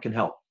mnemonic can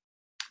help.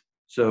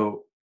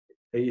 So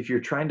if you're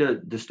trying to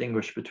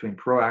distinguish between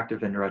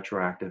proactive and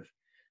retroactive,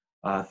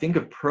 think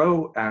of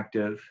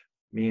proactive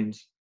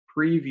means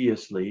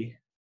previously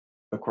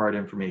acquired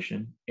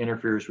information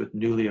interferes with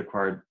newly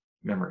acquired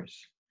memories.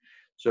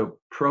 So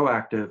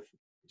proactive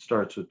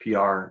starts with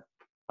PR,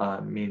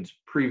 means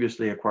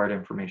previously acquired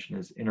information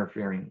is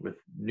interfering with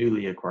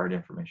newly acquired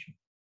information.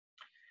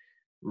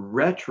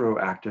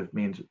 Retroactive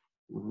means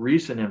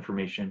recent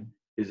information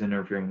is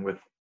interfering with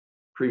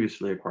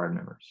previously acquired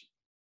memories.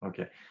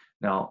 Okay.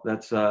 Now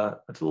that's a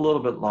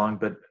little bit long,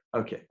 but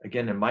Okay,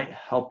 again, it might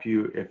help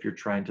you if you're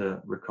trying to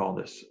recall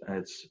this.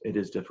 It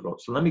is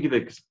difficult. So let me give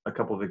you a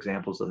couple of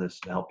examples of this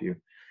to help you.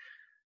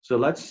 So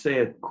let's say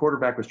a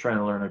quarterback was trying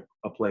to learn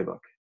a playbook.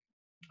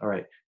 All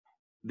right,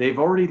 they've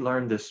already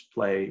learned this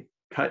play,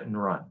 cut and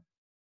run.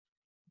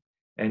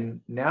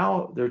 And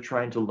now they're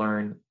trying to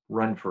learn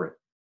run for it.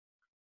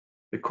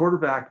 The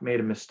quarterback made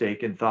a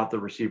mistake and thought the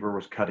receiver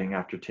was cutting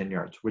after 10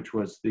 yards, which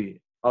was the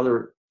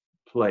other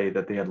play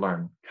that they had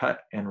learned,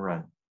 cut and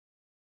run.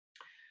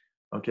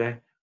 Okay,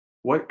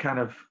 what kind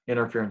of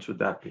interference would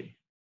that be?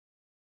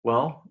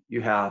 Well,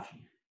 you have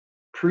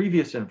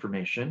previous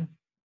information,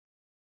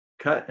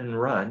 cut and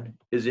run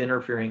is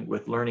interfering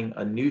with learning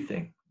a new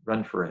thing,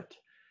 run for it.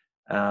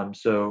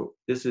 So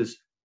this is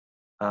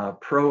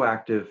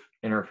proactive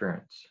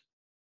interference.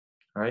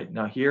 All right,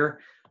 now here,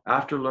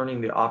 after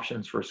learning the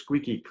options for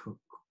squeaky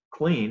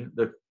clean,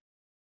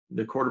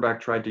 the quarterback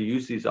tried to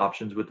use these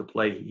options with the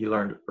play he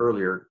learned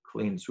earlier,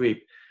 clean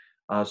sweep.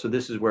 So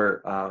this is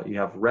where you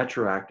have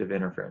retroactive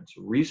interference.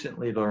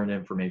 Recently learned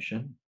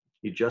information,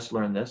 he just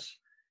learned this.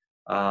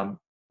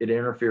 It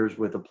interferes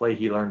with a play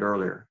he learned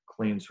earlier,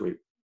 clean sweep.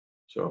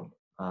 So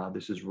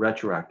this is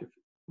retroactive,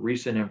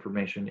 recent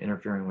information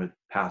interfering with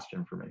past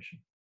information.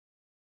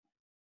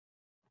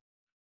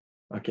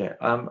 Okay,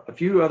 a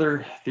few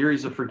other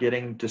theories of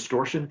forgetting.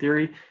 Distortion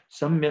theory.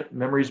 Some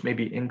memories may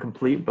be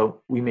incomplete, but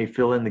we may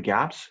fill in the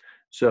gaps.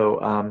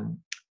 So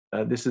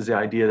this is the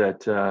idea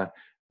that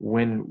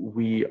when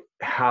we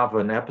have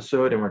an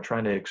episode and we're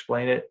trying to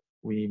explain it,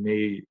 we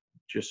may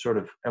just sort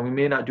of, and we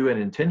may not do it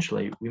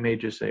intentionally, we may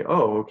just say,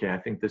 oh, okay, I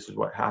think this is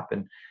what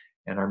happened,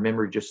 and our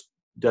memory just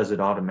does it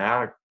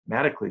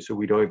automatically, so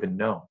we don't even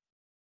know.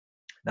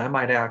 That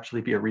might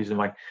actually be a reason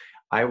why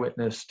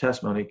eyewitness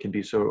testimony can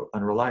be so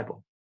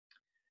unreliable.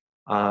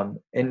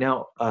 And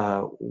now,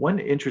 one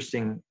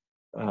interesting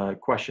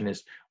question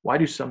is, why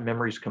do some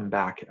memories come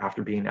back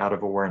after being out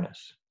of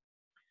awareness?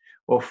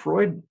 Well,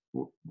 Freud,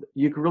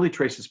 you can really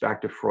trace this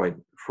back to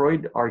Freud.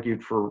 Freud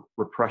argued for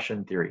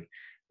repression theory,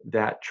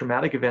 that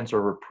traumatic events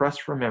are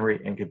repressed from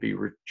memory and can be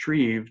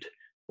retrieved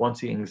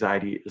once the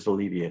anxiety is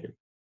alleviated.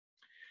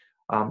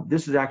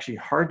 This is actually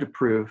hard to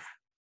prove,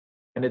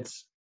 and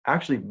it's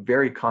actually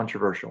very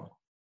controversial.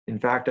 In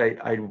fact,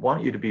 I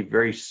want you to be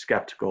very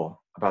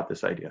skeptical about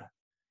this idea.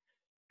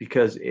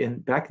 Because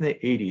back in the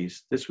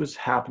 80s, this was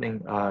happening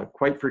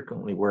quite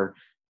frequently, where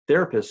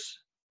therapists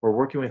were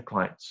working with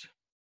clients.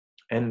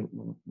 And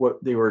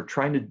what they were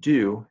trying to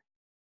do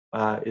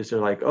is they're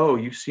like, oh,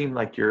 you seem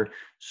like you're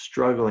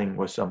struggling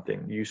with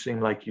something. You seem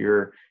like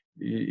you're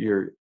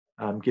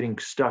getting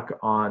stuck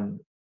on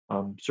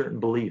certain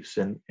beliefs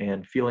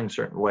and feeling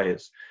certain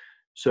ways.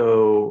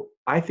 So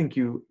I think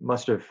you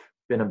must have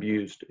been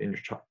abused in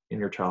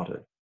your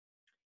childhood.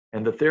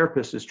 And the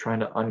therapist is trying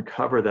to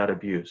uncover that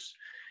abuse.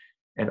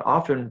 And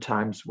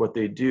oftentimes what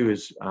they do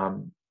is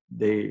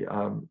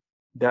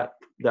that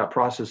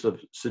process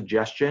of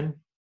suggestion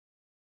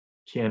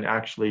can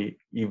actually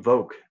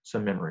evoke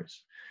some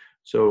memories.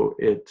 So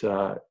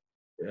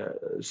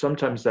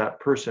sometimes that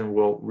person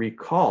will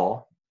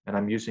recall, and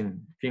I'm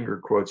using finger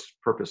quotes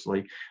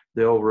purposely,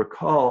 they'll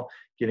recall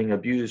getting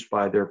abused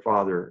by their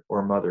father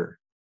or mother.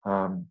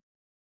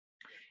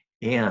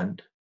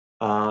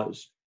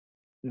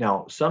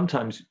 Now,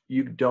 sometimes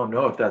you don't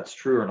know if that's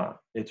true or not.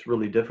 It's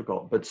really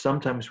difficult. But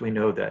sometimes we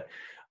know that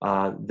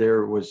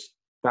there was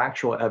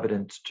factual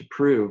evidence to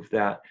prove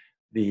that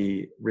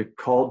the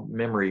recalled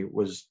memory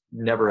was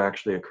never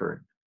actually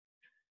occurred.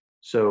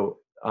 So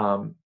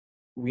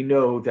we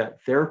know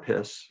that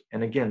therapists,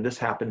 and again, this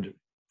happened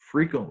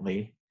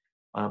frequently,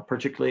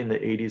 particularly in the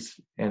 80s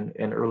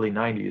and early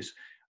 90s,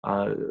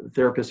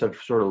 therapists have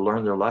sort of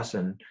learned their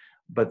lesson,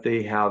 but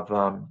they have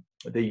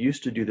they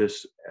used to do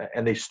this,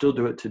 and they still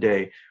do it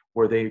today,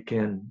 where they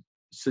can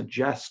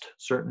suggest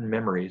certain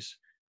memories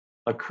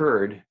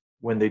occurred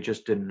when they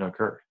just didn't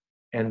occur.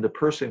 And the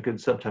person can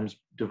sometimes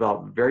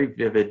develop very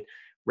vivid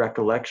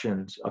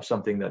recollections of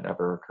something that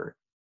never occurred.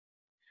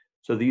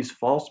 So these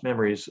false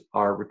memories,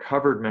 are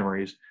recovered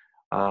memories,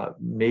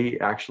 may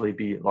actually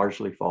be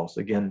largely false.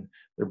 Again,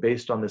 they're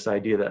based on this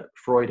idea that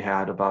Freud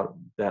had about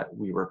that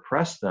we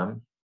repress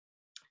them,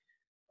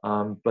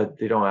 but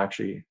they don't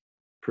actually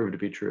prove to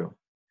be true.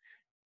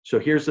 So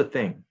here's the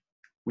thing.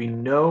 We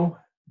know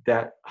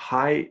that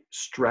high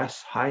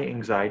stress, high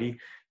anxiety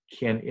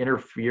can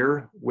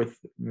interfere with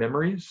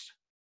memories.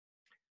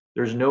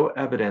 There's no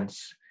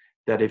evidence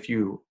that if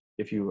you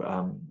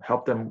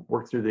help them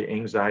work through the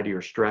anxiety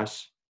or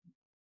stress,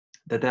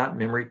 that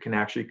memory can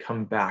actually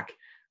come back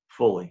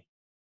fully.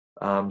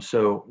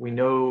 So we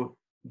know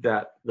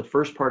that the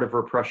first part of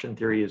repression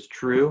theory is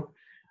true,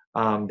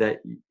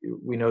 that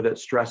we know that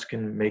stress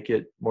can make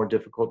it more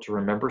difficult to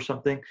remember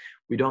something.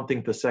 We don't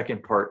think the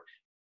second part,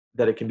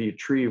 that it can be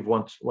retrieved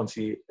once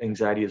the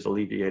anxiety is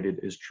alleviated,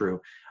 is true.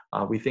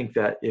 We think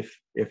that if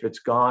it's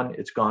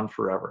gone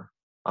forever.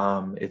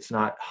 It's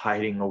not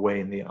hiding away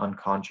in the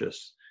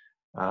unconscious,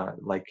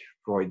 like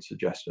Freud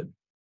suggested.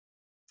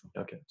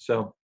 Okay,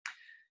 so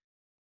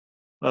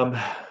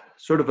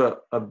sort of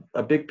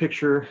a big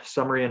picture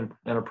summary and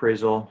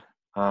appraisal.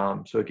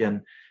 So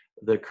again,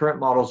 the current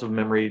models of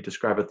memory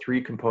describe a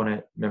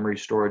three-component memory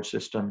storage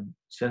system: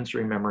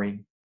 sensory memory,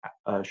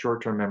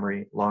 short-term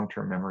memory,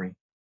 long-term memory.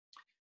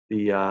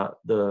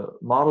 The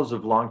models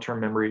of long-term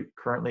memory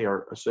currently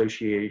are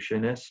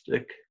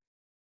associationistic.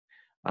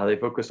 They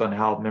focus on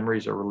how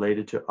memories are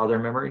related to other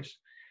memories.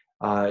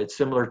 It's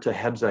similar to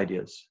Hebb's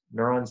ideas.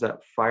 Neurons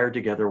that fire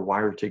together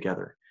wire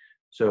together.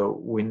 So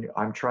when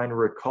I'm trying to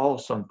recall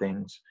some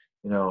things,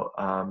 when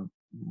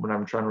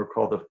I'm trying to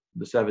recall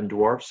the seven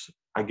dwarfs,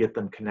 I get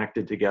them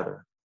connected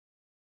together.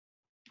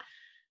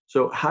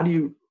 So how do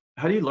you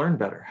learn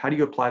better? How do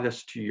you apply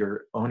this to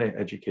your own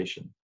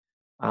education?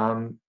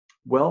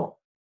 Well,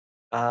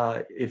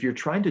 if you're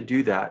trying to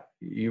do that,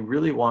 you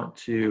really want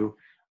to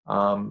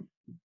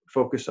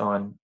focus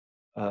on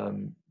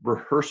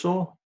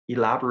rehearsal,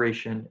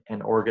 elaboration,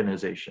 and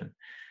organization.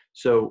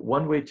 So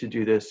one way to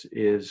do this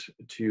is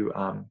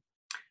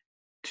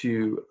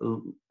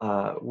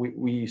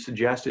we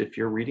suggest, if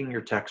you're reading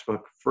your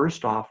textbook,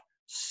 first off,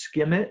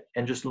 skim it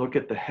and just look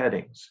at the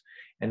headings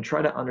and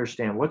try to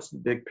understand what's the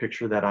big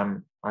picture that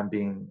I'm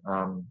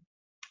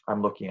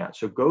looking at.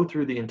 So go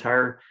through the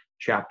entire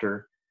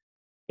chapter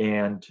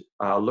and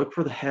look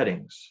for the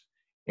headings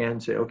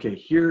and say, okay,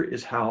 here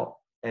is how,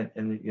 and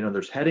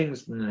there's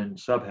headings and then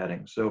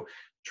subheadings. So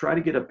try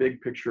to get a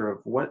big picture of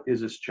what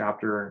is this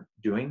chapter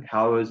doing,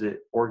 how is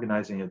it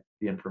organizing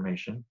the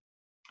information.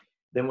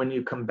 Then when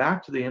you come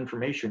back to the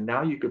information,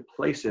 now you could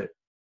place it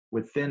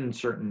within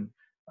certain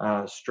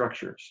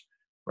structures,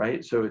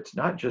 right? So it's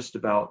not just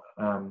about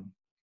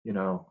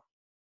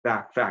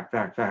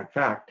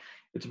fact.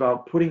 It's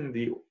about putting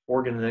the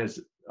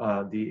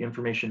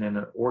information in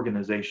an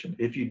organization.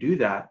 If you do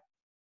that,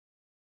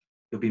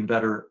 you'll be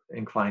better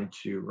inclined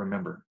to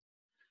remember.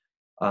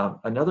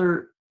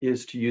 Another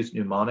is to use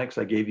mnemonics.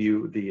 I gave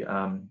you the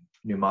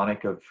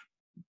mnemonic of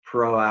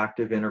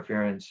proactive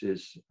interference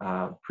is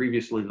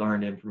previously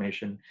learned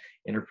information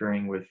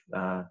interfering with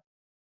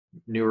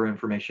newer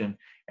information,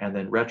 and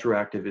then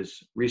retroactive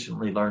is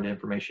recently learned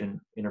information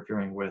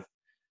interfering with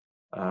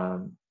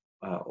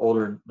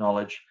older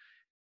knowledge.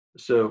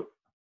 So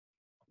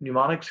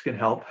mnemonics can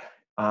help.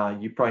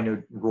 You probably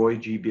know Roy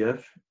G.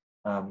 Biv,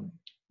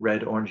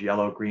 red, orange,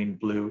 yellow, green,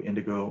 blue,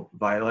 indigo,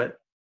 violet.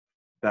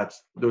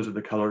 Those are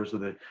the colors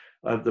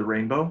of the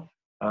rainbow.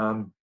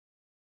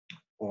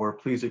 Or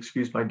please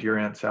excuse my dear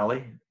Aunt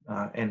Sally.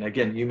 And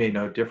again, you may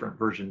know different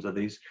versions of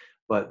these,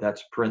 but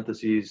that's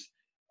parentheses,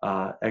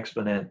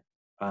 exponent,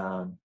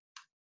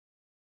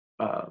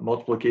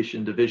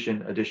 multiplication,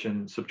 division,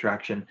 addition,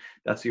 subtraction.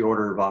 That's the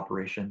order of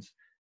operations.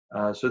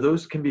 So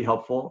those can be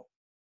helpful.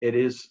 It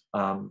is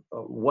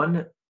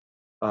one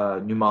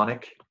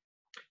mnemonic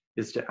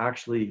is to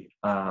actually,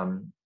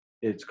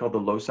 it's called the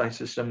loci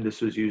system.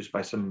 This was used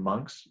by some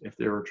monks if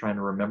they were trying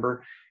to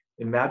remember.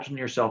 Imagine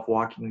yourself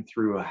walking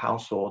through a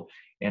household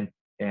and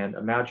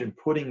imagine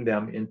putting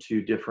them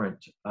into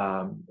different,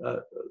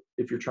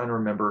 if you're trying to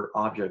remember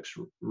objects,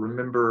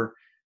 remember,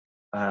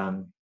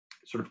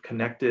 sort of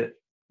connect it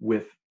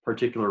with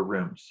particular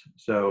rooms.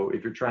 So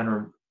if you're trying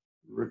to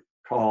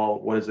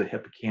recall what is a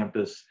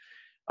hippocampus,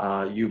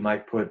 you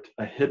might put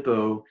a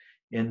hippo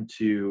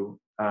into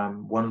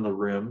one of the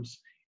rooms,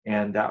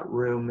 and that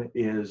room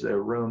is a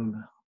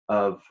room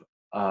of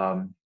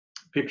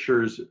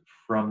pictures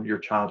from your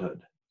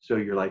childhood. So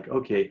you're like,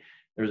 okay,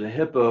 there's a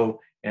hippo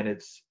and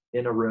it's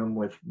in a room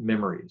with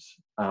memories.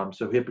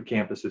 So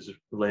hippocampus is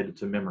related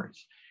to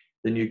memories.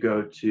 Then you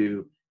go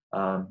to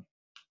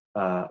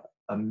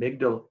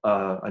amygdala,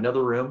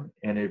 another room,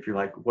 and if you're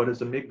like, what does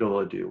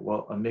amygdala do?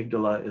 Well,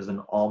 amygdala is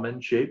an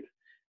almond shape,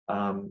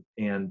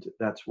 and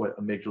that's what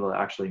amygdala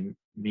actually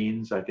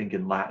means, I think,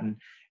 in Latin.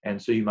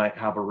 And so you might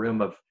have a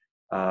room of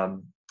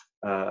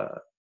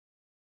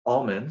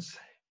almonds,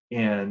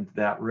 and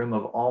that room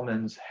of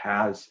almonds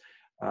has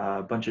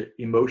a bunch of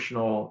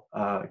emotional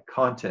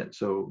content,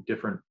 so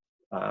different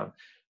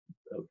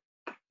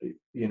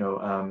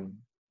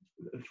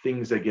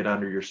things that get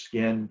under your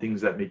skin,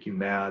 things that make you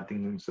mad,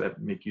 things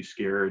that make you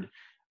scared,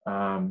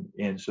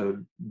 and so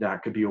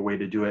that could be a way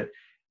to do it.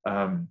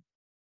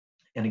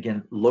 And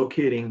again,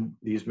 locating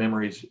these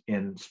memories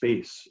in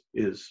space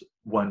is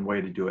one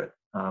way to do it.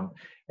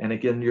 And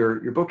again,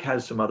 your book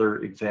has some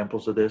other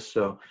examples of this.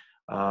 So,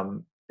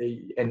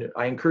 and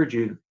I encourage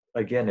you,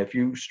 again, if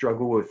you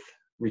struggle with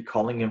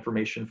recalling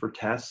information for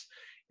tests,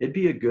 it'd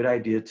be a good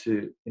idea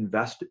to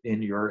invest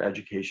in your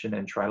education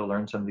and try to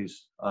learn some of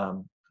these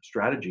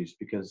strategies,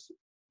 because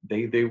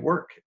they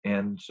work.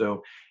 And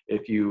so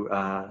if you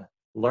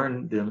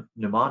learn the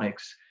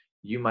mnemonics,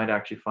 you might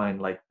actually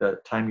find like the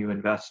time you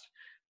invest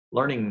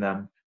learning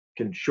them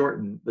can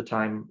shorten the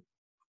time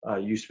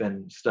you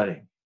spend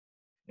studying.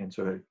 And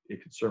so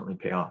it could certainly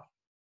pay off.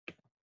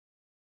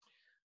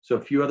 So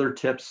a few other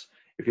tips: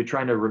 if you're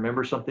trying to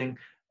remember something,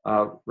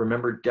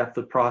 remember depth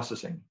of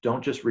processing.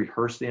 Don't just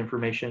rehearse the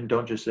information.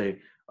 Don't just say,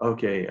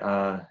 okay,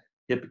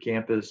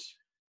 hippocampus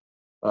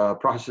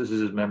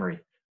processes his memory.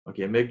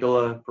 Okay,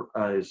 amygdala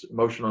is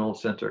emotional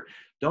center.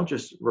 Don't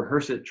just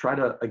rehearse it. Try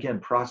to, again,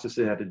 process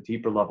it at a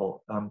deeper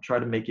level. Try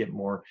to make it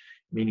more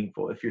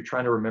meaningful. If you're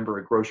trying to remember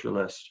a grocery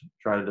list,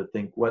 try to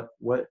think, what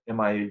am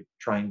I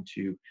trying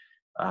to,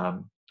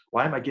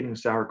 why am I getting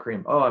sour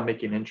cream? Oh, I'm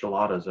making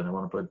enchiladas and I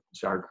want to put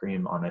sour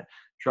cream on it.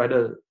 Try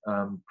to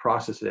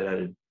process it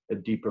at a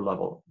deeper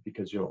level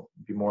because you'll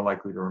be more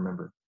likely to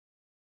remember.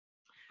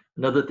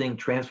 Another thing,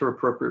 transfer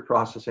appropriate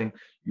processing.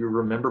 You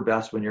remember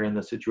best when you're in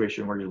the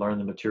situation where you learn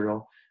the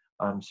material.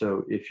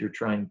 So if you're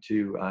trying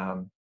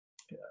to,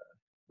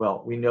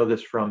 well, we know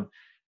this from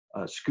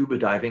scuba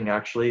diving.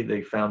 Actually,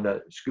 they found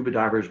that scuba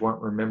divers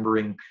weren't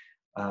remembering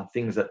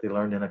things that they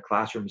learned in a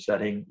classroom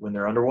setting when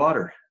they're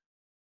underwater.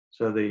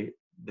 So they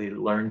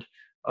learned,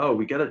 oh,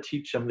 we got to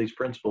teach some of these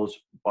principles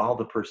while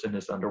the person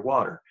is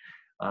underwater.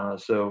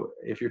 So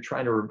if you're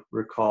trying to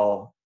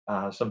recall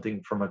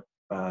something from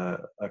a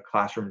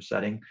classroom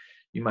setting,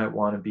 you might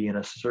want to be in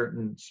a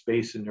certain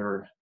space in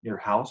your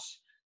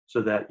house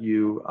so that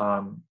you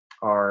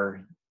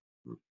are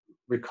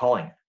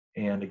recalling.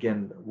 And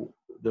again,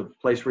 the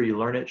place where you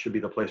learn it should be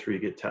the place where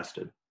you get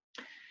tested.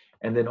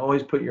 And then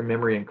always put your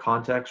memory in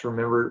context.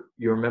 Remember,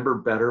 you remember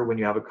better when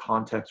you have a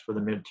context for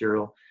the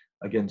material.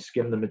 Again,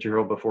 skim the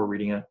material before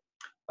reading it.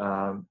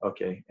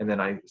 Okay, and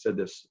then I said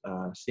this,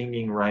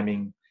 singing,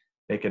 rhyming,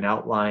 make an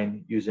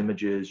outline, use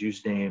images,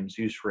 use names,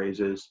 use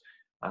phrases,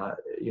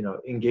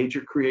 engage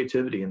your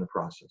creativity in the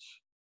process.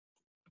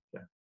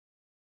 Okay.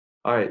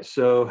 All right,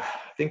 so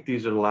I think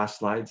these are the last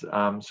slides.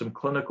 Some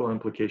clinical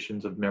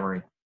implications of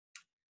memory.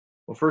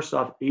 Well, first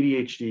off,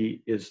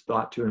 ADHD is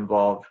thought to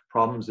involve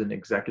problems in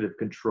executive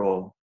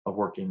control of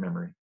working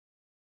memory.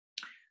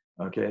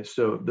 Okay,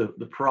 so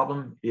the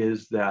problem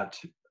is that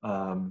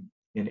in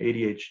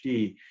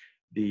ADHD,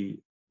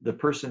 the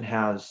person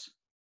has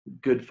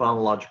good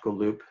phonological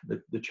loop.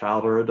 The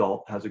child or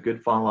adult has a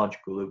good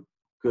phonological loop,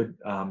 good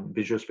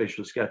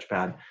visuospatial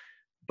sketchpad,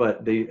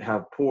 but they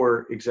have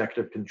poor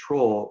executive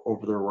control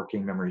over their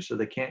working memory. So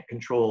they can't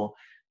control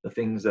the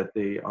things that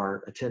they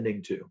are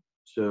attending to.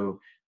 So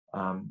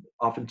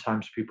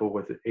oftentimes people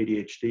with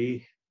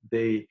ADHD,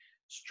 they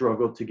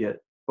struggle to get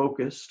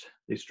focused.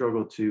 They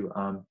struggle to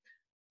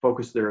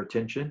focus their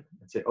attention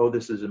and say, oh,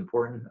 this is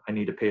important, I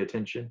need to pay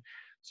attention.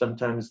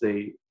 Sometimes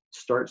they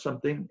start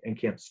something and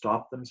can't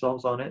stop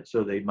themselves on it.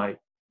 So they might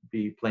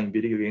be playing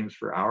video games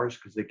for hours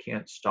because they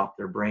can't stop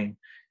their brain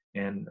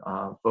and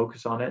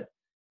focus on it.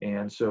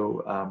 And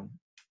so,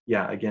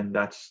 yeah, again,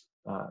 that's,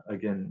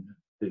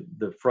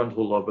 the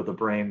frontal lobe of the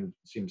brain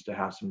seems to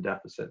have some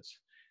deficits.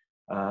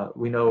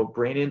 We know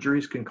brain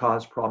injuries can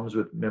cause problems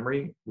with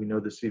memory. We know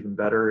this even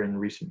better in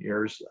recent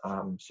years.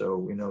 So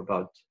we know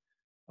about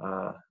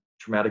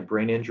traumatic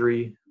brain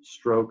injury,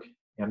 stroke,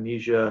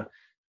 amnesia.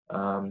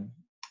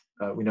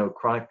 We know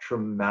chronic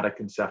traumatic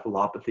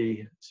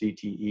encephalopathy,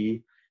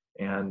 CTE,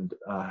 and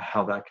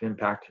how that can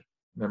impact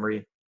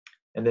memory.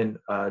 And then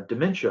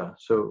dementia.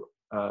 So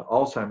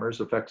Alzheimer's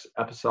affects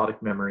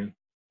episodic memory,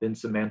 then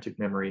semantic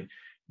memory,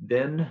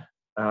 then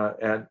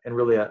and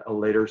really at a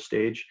later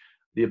stage,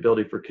 the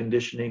ability for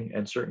conditioning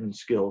and certain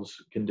skills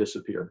can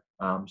disappear.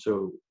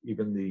 So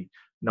even the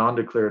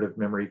non-declarative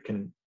memory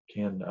can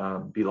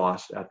be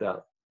lost at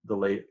the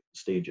late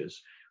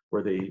stages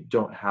where they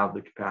don't have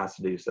the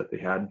capacities that they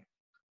had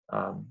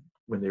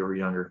when they were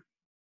younger.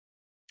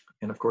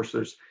 And of course,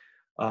 there's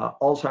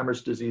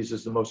Alzheimer's disease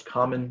is the most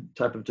common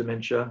type of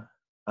dementia,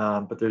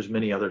 but there's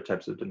many other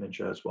types of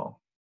dementia as well.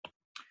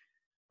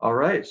 All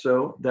right,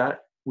 so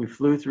that we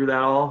flew through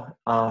that all.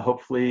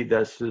 Hopefully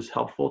this is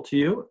helpful to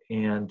you,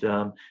 and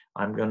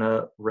I'm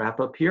gonna wrap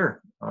up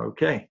here.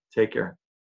 Okay, take care.